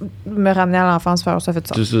de me ramener à l'enfance, faire ça fait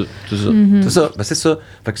ça. C'est ça. C'est ça. Ben, c'est ça.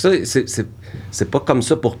 Fait que ça, c'est pas comme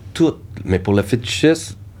ça pour tout, mais pour le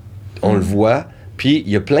fétichisme, on le voit. Puis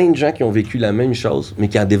il y a plein de gens qui ont vécu la même chose, mais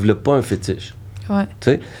qui n'en développent pas un fétiche. Ouais.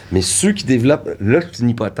 T'sais? Mais ceux qui développent, là, c'est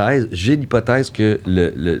une hypothèse. J'ai l'hypothèse que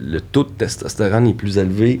le taux de testostérone est plus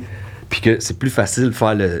élevé, puis que c'est plus facile de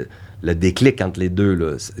faire le déclic entre les deux.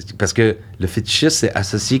 Là. Parce que le fétichisme, c'est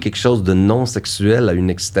associer quelque chose de non sexuel à une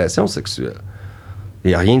excitation sexuelle. Il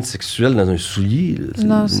n'y a rien de sexuel dans un soulier. Là,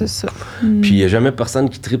 non, c'est ça. Puis il n'y a jamais personne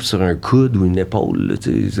qui tripe sur un coude ou une épaule. Là,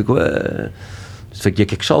 c'est quoi? Ça fait qu'il y a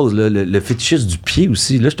quelque chose, là, le fétichisme du pied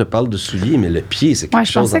aussi. Là, je te parle de souliers, mais le pied, c'est quelque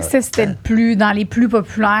chose... Ouais, je pensais que c'était dans les plus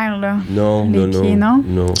populaires, là. Non, les pieds, non?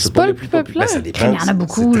 C'est pas le plus populaire? Ben, ça dépend. Il y en a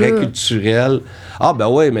beaucoup, c'est très là. culturel. Ah, ben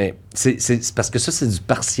ouais, mais c'est parce que ça, c'est du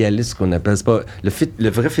partialisme qu'on appelle. C'est pas, le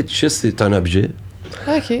vrai fétichisme, c'est un objet.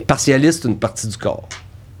 OK. Partialiste, c'est une partie du corps.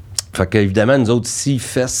 Fait qu'évidemment, nous autres ici,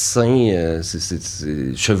 fesses, seins,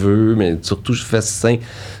 c'est cheveux, mais surtout fesses, seins,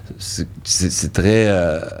 c'est très...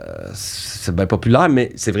 c'est bien populaire,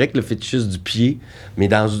 mais c'est vrai que le fétichisme du pied, mais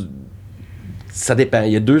ça dépend.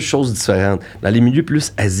 Il y a deux choses différentes. Dans les milieux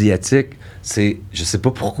plus asiatiques, c'est... Je sais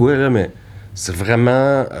pas pourquoi, là, mais c'est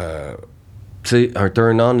vraiment... tu sais, un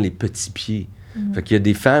turn-on, les petits pieds. Fait qu'il y a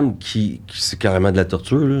des femmes qui c'est carrément de la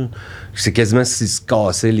torture, là. C'est quasiment s'ils se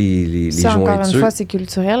cassaient les ça, jointures. encore une fois, c'est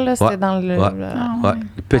culturel, là. C'était dans le...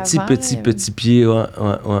 Petits pieds, ouais.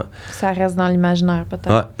 Ça reste dans l'imaginaire, peut-être.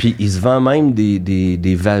 Ouais. Puis ils se vendent même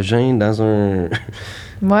des vagins dans un...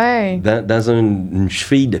 Ouais. dans une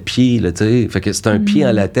cheville de pied, là, tu sais. Fait que c'est un pied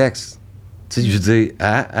en latex. Tu sais, je veux dire,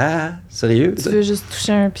 sérieux? Tu veux juste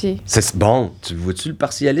toucher un pied. C'est bon. Tu vois-tu le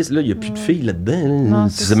partialiste? Là, il n'y a plus de filles là-dedans. Là. Non,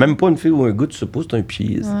 c'est même pas une fille ou un gars, tu sais pas, c'est un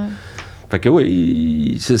pied. Ouais. Fait que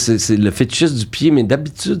oui, c'est le fétichisme du pied, mais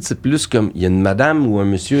d'habitude, c'est plus comme, il y a une madame ou un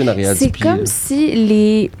monsieur en arrière du pied. C'est comme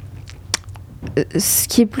si ce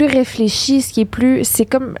qui est plus réfléchi, c'est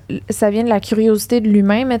comme, ça vient de la curiosité de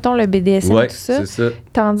l'humain, mettons, le BDSM, ouais, tout ça. C'est ça.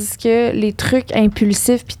 Tandis que les trucs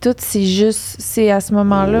impulsifs puis tout, c'est à ce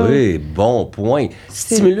moment-là. Oui, bon point.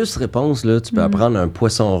 Stimulus-réponse, là, tu peux apprendre un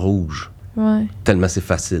poisson rouge. Ouais. Tellement c'est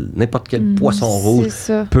facile. N'importe quel poisson rouge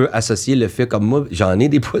peut associer le fait, comme moi, j'en ai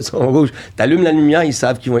des poissons rouges. T'allumes la lumière, ils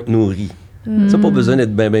savent qu'ils vont être nourris. Ça, pas besoin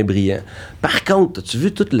d'être bien brillant. Par contre, as-tu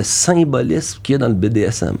vu tout le symbolisme qu'il y a dans le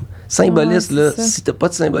BDSM? Symbolisme, là, si t'as pas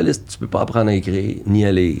de symbolisme, tu peux pas apprendre à écrire ni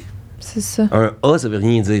à lire. C'est ça. Un A, ça veut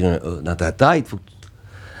rien dire un A. Dans ta tête, faut que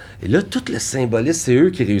tu... Et là, tout le symbolisme, c'est eux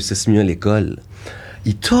qui réussissent mieux à l'école.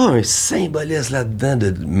 Il t'a un symbolisme là-dedans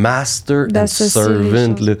de master and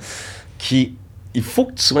servant, là, qui... Il faut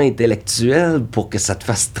que tu sois intellectuel pour que ça te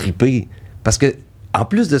fasse triper. Parce que en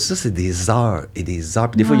plus de ça, c'est des heures et des heures.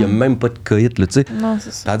 Puis des fois, il n'y a même pas de coït, là, tu sais. Non,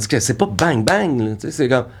 c'est ça. Tandis que c'est pas bang-bang, là, tu sais. C'est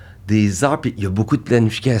comme des heures, puis il y a beaucoup de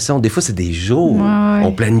planification. Des fois, c'est des jours. Ouais.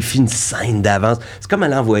 On planifie une scène d'avance. C'est comme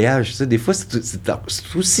aller en voyage, tu sais. Des fois,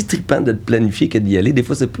 c'est aussi trippant de planifier que d'y aller. Des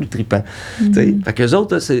fois, c'est plus trippant, tu sais. Fait qu'eux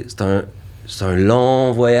autres, là, c'est un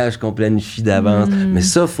long voyage qu'on planifie d'avance. Mais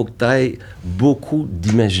ça, il faut que tu aies beaucoup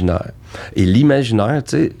d'imaginaire. Et l'imaginaire, tu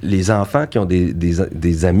sais, les enfants qui ont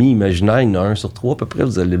des amis imaginaires, il y en a 1 sur 3 à peu près,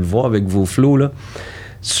 vous allez le voir avec vos flots, là.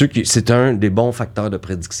 C'est un des bons facteurs de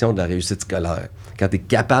prédiction de la réussite scolaire. Quand tu es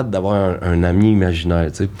capable d'avoir un ami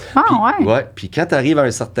imaginaire, tu sais. Ouais. Puis quand tu arrives à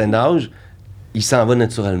un certain âge, il s'en va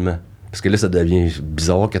naturellement. Parce que là, ça devient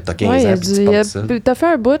bizarre que tu as 15 ans et tu parles ça. T'as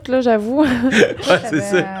fait un bout, là, j'avoue. Ouais, c'est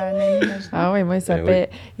ça. Ah oui, moi, il s'appelait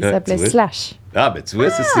Slash. Ah, ben tu vois,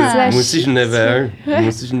 ça, c'est... Moi aussi, j'en avais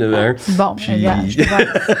un. Bon, puis... regarde,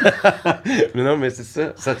 Mais non, mais c'est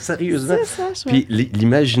ça sérieusement. C'est ça, puis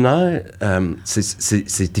l'imaginaire,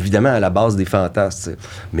 c'est évidemment à la base des fantasmes.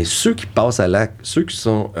 Mais ceux qui passent à l'acte, ceux qui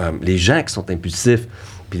sont... les gens qui sont impulsifs,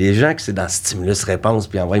 puis les gens qui c'est dans stimulus-réponse,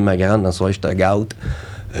 puis envoie ma grande dans le soir, je te gâte,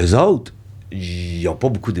 eux autres, ils n'ont pas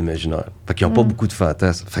beaucoup d'imaginaire. Fait qu'ils n'ont pas beaucoup de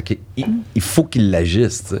fantasmes. Fait qu'il faut qu'ils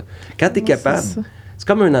l'agissent. T'sais. Quand tu es capable... C'est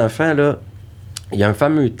comme un enfant, là... Il y a un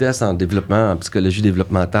fameux test en développement, en psychologie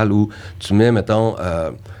développementale, où tu mets, mettons,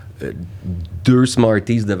 2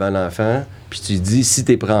 Smarties devant l'enfant, puis tu dis, si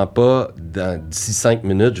tu les prends pas d'ici 5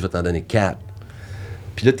 minutes, je vais t'en donner 4.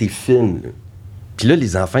 Puis là, t'es fine. Là. Puis là,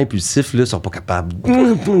 les enfants impulsifs, là, sont pas capables.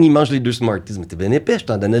 Ils mangent les 2 Smarties. Mais t'es bien épais, je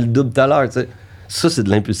t'en donnais le double tout à l'heure, tu sais. Ça, c'est de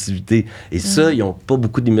l'impulsivité. Et ça, ils ont pas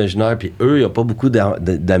beaucoup d'imaginaire, puis eux, ils ont pas beaucoup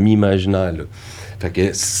d'amis imaginaires, là. Fait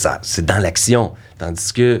que ça, c'est dans l'action.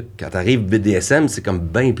 Tandis que quand t'arrives BDSM, c'est comme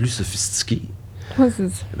bien plus sophistiqué. Ouais, c'est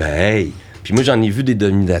ça. Ben, hey! Puis moi, j'en ai vu des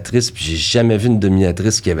dominatrices, puis j'ai jamais vu une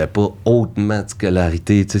dominatrice qui avait pas hautement de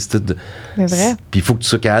scolarité. Tu sais, c'est tout. C'est vrai. Puis il faut que tu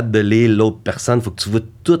sois capable de lire l'autre personne. Il faut que tu vois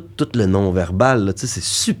tout le non-verbal. Là. Tu sais, c'est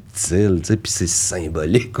subtil, tu sais, puis c'est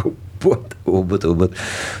symbolique au bout.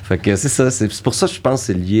 Fait que c'est ça. C'est pour ça que je pense que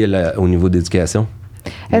c'est lié au niveau d'éducation.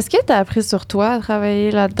 Est-ce que tu as appris sur toi à travailler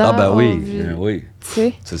là-dedans? Ah, ben oui. Oui. Tu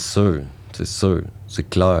sais? C'est sûr. C'est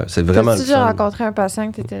clair. C'est vraiment le fun. Tu as rencontré un patient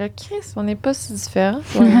que tu étais là, Chris, on n'est pas si différents.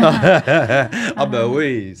 Ah ben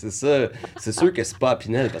oui, c'est ça. C'est sûr que c'est pas à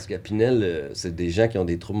Pinel, parce qu'à Pinel, c'est des gens qui ont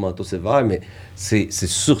des troubles mentaux sévères, mais c'est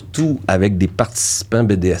surtout avec des participants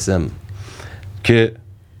BDSM que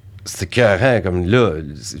c'est écœurant, comme là.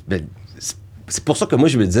 C'est pour ça que moi,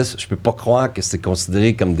 je me disais, je peux pas croire que c'est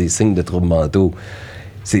considéré comme des signes de troubles mentaux.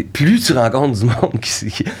 C'est plus tu rencontres du monde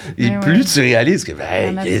et plus tu réalises que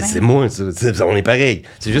c'est moi, on est pareil.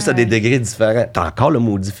 C'est juste à des degrés différents. T'as encore le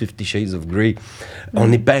maudit 50 Shades of Grey.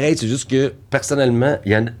 On est pareil, c'est juste que personnellement,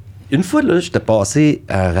 il y a une fois là, j'étais passé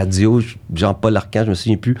à la radio, Jean-Paul Arcand, je me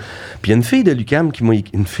souviens plus. Puis il y a une fille de l'UQAM qui m'a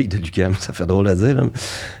écrit. Une fille de l'UQAM, ça fait drôle à dire. Hein?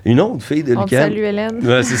 Une autre fille de l'UQAM. Salut Hélène.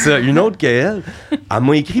 Ouais, c'est ça. Une autre qu'elle. Elle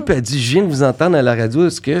m'a écrit puis elle a dit, je viens de vous entendre à la radio,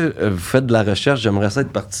 est-ce que vous faites de la recherche, j'aimerais ça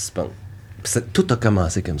être participante. Tout a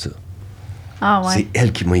commencé comme ça. Ah ouais. C'est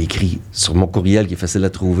elle qui m'a écrit sur mon courriel qui est facile à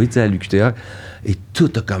trouver, tu sais, à l'UQTR. Et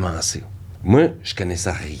tout a commencé. Moi, je connaissais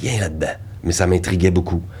rien là-dedans, mais ça m'intriguait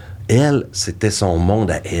beaucoup. Elle, c'était son monde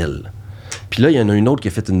à elle. Puis là, il y en a une autre qui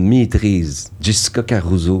a fait une maîtrise. Jessica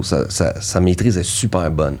Caruso, sa maîtrise est super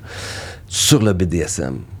bonne. Sur le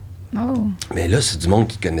BDSM. Oh. Mais là, c'est du monde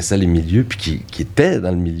qui connaissait les milieux puis qui était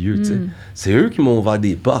dans le milieu, tu sais. C'est eux qui m'ont ouvert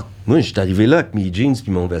des portes. Moi, j'étais arrivé là avec mes jeans puis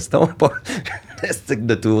mon veston, pas un stick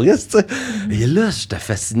de touriste, tu sais. Et là, j'étais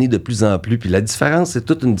fasciné de plus en plus. Puis la différence, c'est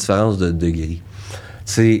toute une différence de degré.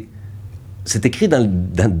 C'est écrit dans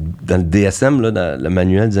le DSM, là, dans le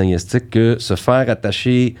manuel diagnostique, que se faire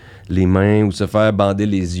attacher les mains ou se faire bander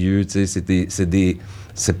les yeux, tu sais,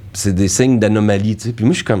 c'est des signes d'anomalie, tu sais. Puis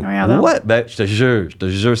moi, je suis comme, ouais, ben, je te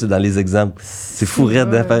jure, c'est dans les exemples. C'est fou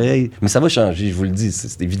raide, hein, pareil. Mais ça va changer, je vous le dis,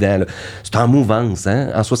 c'est évident, là. C'est en mouvance,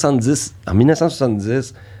 hein. En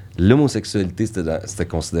 1970, l'homosexualité, c'était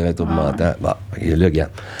considéré un trouble mental. Bon, là,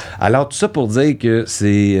 regarde. Alors, tout ça pour dire que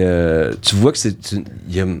c'est... tu vois que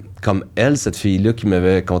il y a, comme elle, cette fille-là qui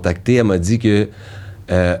m'avait contacté, elle m'a dit que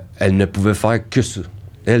elle ne pouvait faire que ça.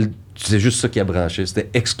 Elle, c'est juste ça qui a branché. C'était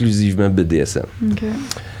exclusivement BDSM. Okay.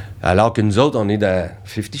 Alors que nous autres, on est dans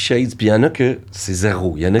 50 Shades, puis il y en a que c'est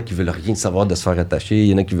zéro. Il y en a qui veulent rien savoir de se faire attacher, il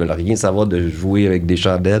y en a qui veulent rien savoir de jouer avec des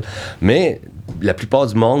chandelles. Mais la plupart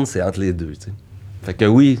du monde, c'est entre les deux, tu sais. Fait que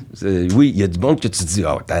oui, il y a du monde que tu dis,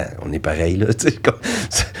 attends, on est pareil, là, tu sais.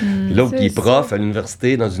 L'autre qui est prof à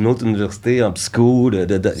l'université, dans une autre université, en psycho.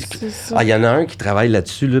 Il y en a un qui travaille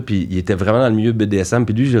là-dessus, là, puis il était vraiment dans le milieu BDSM,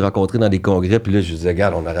 puis lui, je l'ai rencontré dans des congrès, puis là, je disais,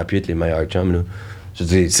 regarde, on aurait pu être les meilleurs chums, là. Je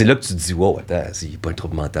dis, c'est là que tu te dis, wow, attends, il n'est pas un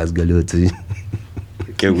trouble mental, ce gars-là, tu sais.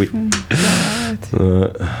 Que oui.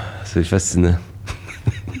 C'est fascinant.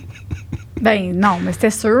 Ben non, mais c'était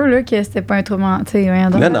sûr là, que c'était pas un trouble mental.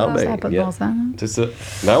 Non, ça n'a pas de bon sens. C'est ça.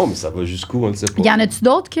 Non, mais ça va jusqu'où, on ne sait pas. Y en a-tu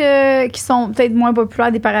d'autres qui sont peut-être moins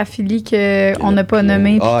populaires, des paraphilies qu'on n'a pas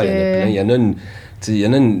nommées? Ah, il y en a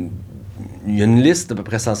plein. Il y a une liste d'à peu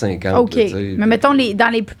près 150. OK. Là, mais mettons, dans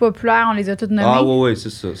les plus populaires, on les a toutes nommées. Ah oui, c'est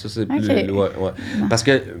ça. Ça, c'est plus... Ouais. Parce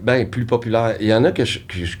que, plus populaire, il y en a que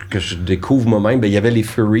je découvre moi-même. Ben, il y avait les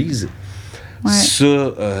furries. Ouais.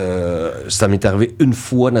 Ça m'est arrivé une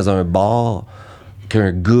fois dans un bar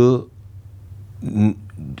qu'un gars...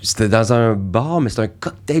 C'était dans un bar, mais c'était un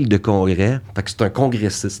cocktail de congrès. Fait que c'est un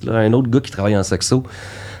congressiste, là, un autre gars qui travaille en sexo,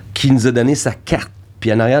 qui nous a donné sa carte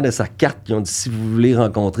Puis en arrière de sa carte, ils ont dit, si vous voulez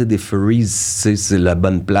rencontrer des furries, c'est la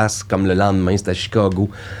bonne place, comme le lendemain, c'était à Chicago.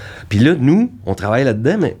 Puis là, nous, on travaillait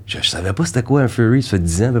là-dedans, mais je savais pas c'était quoi un furry, ça fait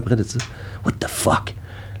 10 ans à peu près de ça. What the fuck?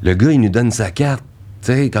 Le gars, il nous donne sa carte.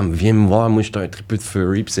 Tu sais, comme, viens me voir, moi, j'étais un tripeux de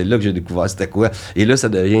furry, puis c'est là que j'ai découvert c'était quoi. Et là, ça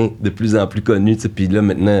devient de plus en plus connu, tu sais, puis là,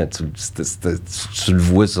 maintenant, tu le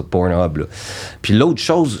vois sur Pornhub, là. Puis l'autre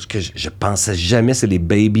chose que je pensais jamais, c'est les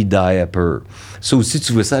baby diapers. Ça aussi,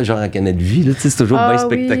 tu vois ça, genre en Canada de vie, là, tu sais, c'est toujours bien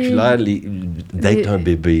spectaculaire d'être un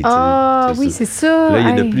bébé, tu sais. Ah, oui, c'est ça. Puis là,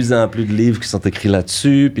 il y a de plus en plus de livres qui sont écrits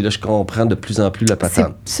là-dessus, puis là, je comprends de plus en plus la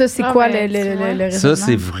patente. Ça, c'est quoi le raisonnement? Ça,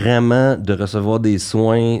 c'est vraiment de recevoir des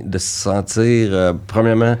soins, de se sentir...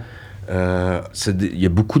 premièrement, il y a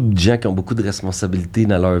beaucoup de gens qui ont beaucoup de responsabilités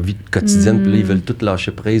dans leur vie quotidienne, puis là, ils veulent tout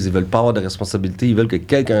lâcher prise, ils veulent pas avoir de responsabilités, ils veulent que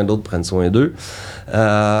quelqu'un d'autre prenne soin d'eux.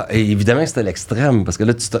 Et évidemment, c'est à l'extrême, parce que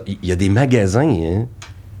là, il y a des magasins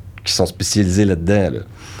qui sont spécialisés là-dedans. Là.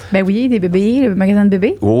 Ben oui, des bébés, le magasin de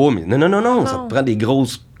bébés. Oh, mais non, ça te prend des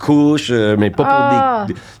grosses couches, mais pas pour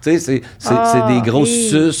des... Tu sais, c'est des grosses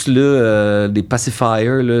suces, là, des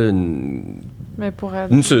pacifiers, là... Mais pour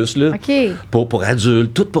adultes. Une suce, là. OK. Pour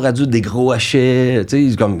adultes, tout pour adultes, des gros hachets. Tu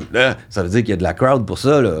sais, comme, ça veut dire qu'il y a de la crowd pour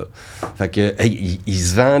ça, là. Fait que, ils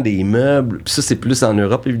se vendent des meubles. Puis ça, c'est plus en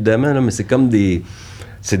Europe, évidemment, là, mais c'est comme des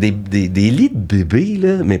lits de bébés,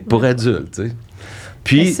 là, mais pour adultes, tu sais.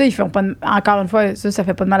 Puis, mais ça, ils font pas encore une fois, ça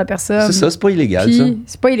fait pas de mal à personne. C'est ça, c'est pas illégal, puis, ça.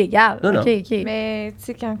 C'est pas illégal. Non. OK. Mais, tu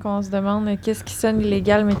sais, quand on se demande qu'est-ce qui sonne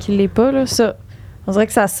illégal, mais qui l'est pas, là, ça... On dirait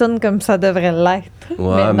que ça sonne comme ça devrait l'être.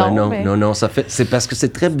 Ouais, mais non, ça fait... C'est parce que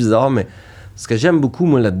c'est très bizarre, mais ce que j'aime beaucoup,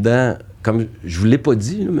 moi, là-dedans, comme je vous l'ai pas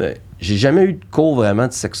dit, là, mais j'ai jamais eu de cours vraiment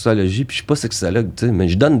de sexologie, puis je suis pas sexologue, tu sais, mais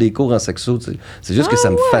je donne des cours en sexo, tu sais. C'est juste que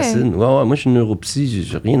ça me fascine. Ouais, moi, je suis neuropsy,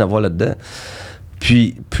 j'ai rien à voir là-dedans.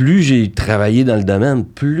 Puis, plus j'ai travaillé dans le domaine,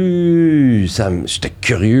 plus j'étais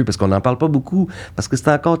curieux, parce qu'on n'en parle pas beaucoup, parce que c'est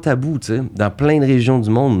encore tabou, tu sais, dans plein de régions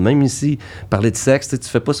du monde, même ici, parler de sexe, tu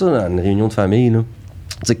fais pas ça dans une réunion de famille, là.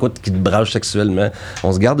 Tu sais quoi, qui te branche sexuellement,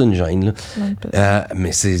 on se garde une gêne, là.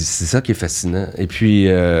 Mais c'est ça qui est fascinant. Et puis,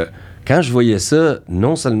 quand je voyais ça,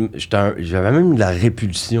 non seulement, j'avais même de la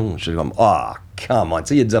répulsion. J'étais comme, come on, tu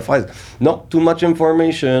sais, il y a des affaires, non, too much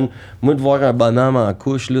information, moi de voir un bonhomme en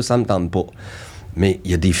couche, là, ça me tente pas. Mais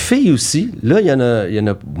il y a des filles aussi. Là, il y en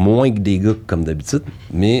a moins que des gars, comme d'habitude.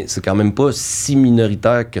 Mais c'est quand même pas si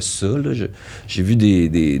minoritaire que ça. Là. J'ai vu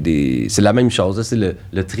des... C'est la même chose. Là. C'est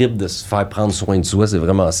le trip de se faire prendre soin de soi. C'est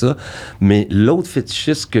vraiment ça. Mais l'autre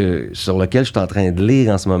fétichiste sur lequel je suis en train de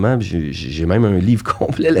lire en ce moment, j'ai même un livre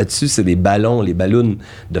complet là-dessus, c'est les ballons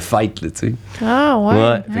de fight, tu sais. Ah,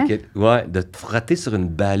 ouais. Ouais, de te frotter sur une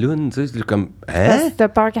balloune, tu sais, comme... Parce que t'as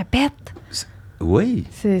peur qu'elle pète. Oui.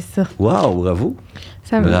 C'est ça. Wow, bravo.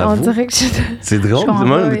 On dirait que c'est drôle.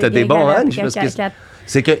 Mais t'as des bons Ange.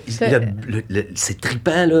 C'est que c'est c'est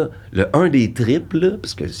trippant, là. Un des trips, là,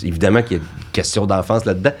 parce que évidemment qu'il y a une question d'enfance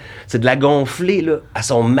là-dedans, c'est de la gonfler là, à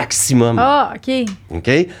son maximum. Ah, OK. OK?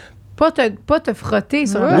 Pas te frotter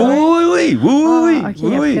sur Oui.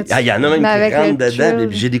 Okay, Il y en a même qui rentrent dedans.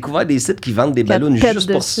 J'ai découvert des sites qui vendent des ballons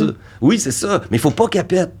juste pour ça. Oui, c'est ça. Mais il faut pas qu'elle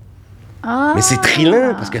pète. Ah. Mais c'est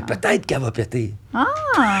trillant, parce que peut-être qu'elle va péter. Tu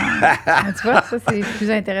vois, ça, c'est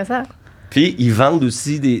plus intéressant. Puis, ils vendent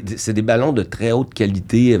aussi c'est des ballons de très haute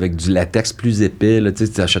qualité avec du latex plus épais. Là, tu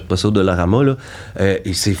n'achètes pas ça au Dollarama. Là.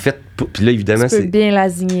 Et c'est fait... Puis là, évidemment, tu peux bien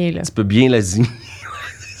lasigner. Là. Tu peux bien lasigner.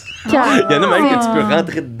 Il y en a même que tu peux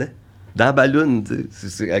rentrer dedans. Dans la balloune,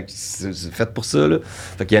 c'est fait pour ça, là.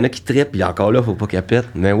 Fait qu'il y en a qui trippent, puis encore là, faut pas qu'elle pète.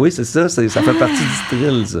 Mais oui, c'est ça, ça fait partie du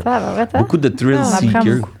thrill, ça. Beaucoup de thrill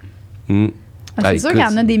seekers. C'est sûr qu'il y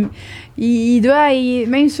en a des...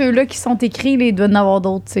 même ceux-là qui sont écrits, il doit y en avoir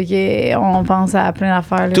d'autres. On pense à plein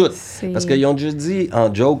d'affaires. Toutes. Parce qu'ils ont déjà dit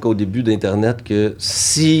en joke au début d'Internet que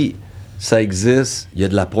si ça existe, il y a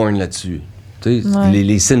de la porn là-dessus.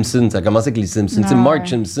 Les Simpsons, ça a commencé avec les Simpsons. Marge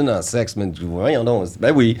Simpson en sexe, mais voyons donc.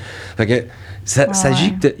 Ben oui. Fait que ça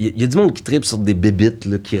s'agit que il y a du monde qui tripe sur des bébites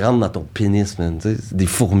là, qui rentrent dans ton pénis, man. Des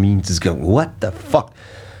fourmis. Tu dis comme, what the fuck?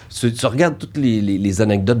 Tu regardes toutes les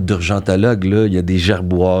anecdotes d'urgentologues, là, il y a des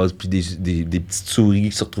gerboises, puis des petites souris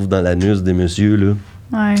qui se retrouvent dans l'anus des messieurs, là.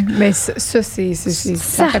 Ouais, mais ça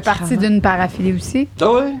fait partie d'une paraphilie aussi.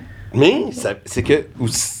 Ah ouais. Mais c'est que...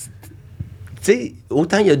 Tu sais,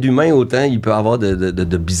 autant il y a d'humains, autant il peut y avoir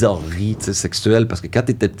de bizarreries sexuelles, parce que quand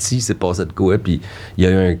t'étais petit, c'est passé de quoi, puis il y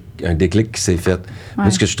a eu un déclic qui s'est fait. Ouais.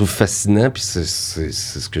 Moi, ce que je trouve fascinant, puis c'est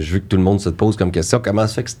ce que je veux que tout le monde se pose comme question, comment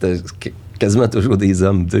ça fait que c'était quasiment toujours des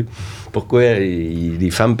hommes, tu sais? Pourquoi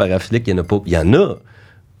les femmes paraphiliques, il y en a pas? Il y en a.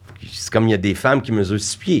 C'est comme il y a des femmes qui mesurent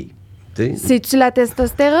 6 pieds. C'est-tu la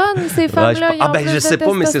testostérone, ces femmes-là? Je sais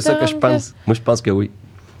pas, mais c'est ça que je pense. Moi, je pense que oui.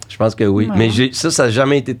 Je pense que oui. Ouais. Mais ça n'a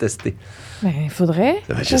jamais été testé. Ben, il faudrait.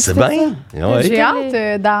 Je sais bien. Ouais. J'ai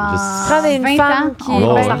hâte, dans 20 ans,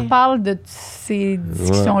 on s'en reparle de ces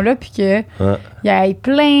discussions-là, puis qu'il y ait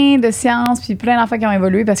plein de sciences, puis plein d'enfants qui ont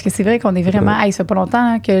évolué, parce que c'est vrai qu'on est vraiment... ça fait pas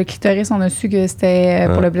longtemps que le clitoris, on a su que c'était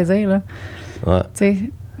pour le plaisir. Là. Ouais.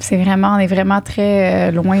 Tu sais, on est vraiment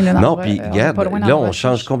très loin. Là, non, puis regarde, là, on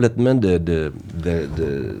change complètement de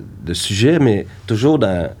sujet, mais toujours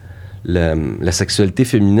dans la sexualité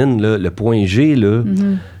féminine, là, le point G, là,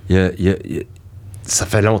 ça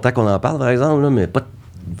fait longtemps qu'on en parle, par exemple, là, mais pas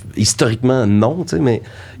historiquement, non, tu sais, mais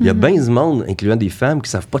il y a bien du monde, incluant des femmes, qui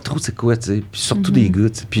savent pas trop c'est quoi, tu sais, puis surtout des gars,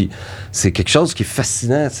 tu sais, puis c'est quelque chose qui est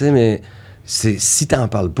fascinant, tu sais, mais si t'en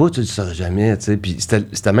parles pas, tu le sauras jamais, tu sais, puis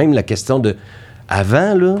c'était même la question de...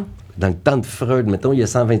 Avant, là, dans le temps de Freud, mettons, il y a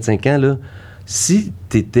 125 ans, là, si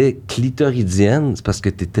t'étais clitoridienne, c'est parce que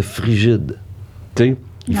t'étais frigide. Tu sais,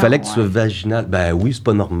 il fallait que tu sois vaginale. Ben oui, c'est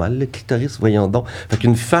pas normal, le clitoris, voyons donc. Fait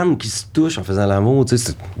qu'une femme qui se touche en faisant l'amour, tu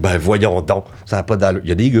sais, ben voyons donc, ça n'a pas d'allure. Il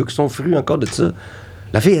y a des gars qui sont frus encore de ça.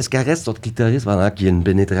 La fille, elle se caresse sur le clitoris pendant qu'il y a une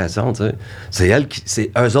pénétration, tu sais.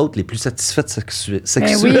 C'est eux autres les plus satisfaites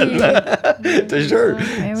sexuellement. Je te jure.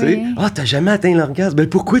 T'as jamais atteint l'orgasme. Ben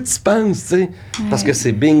pourquoi tu penses, tu sais? Parce que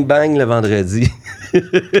c'est bing bang le vendredi.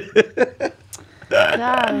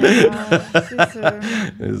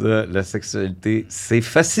 C'est ça, la sexualité, c'est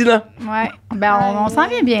fascinant. Ouais. Ben, on s'en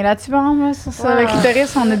vient bien là, tu vois, sur ça. Le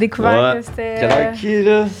clitoris, on a découvert que c'était... Quelle heure qui est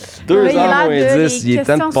là? 2h moins 10, il est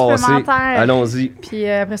temps de passer. Allons-y. Puis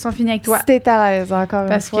après ça, on finit avec toi. Si t'es à l'aise, encore une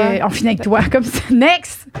fois. Parce qu'on finit avec toi, comme ça.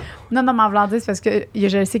 Next! Non, mais en voulant dire, c'est parce que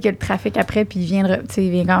je sais qu'il y a le trafic après, puis il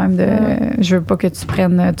vient quand même de... Je veux pas que tu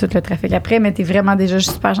prennes tout le trafic après, mais t'es vraiment déjà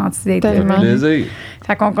super gentil d'être là. Plaisir.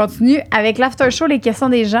 Fait qu'on continue avec l'after show, les questions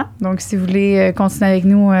des gens. Donc, si vous voulez continuer avec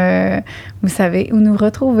nous, vous savez où nous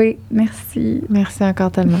retrouver. Merci. Merci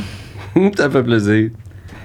encore tellement. Ça fait plaisir.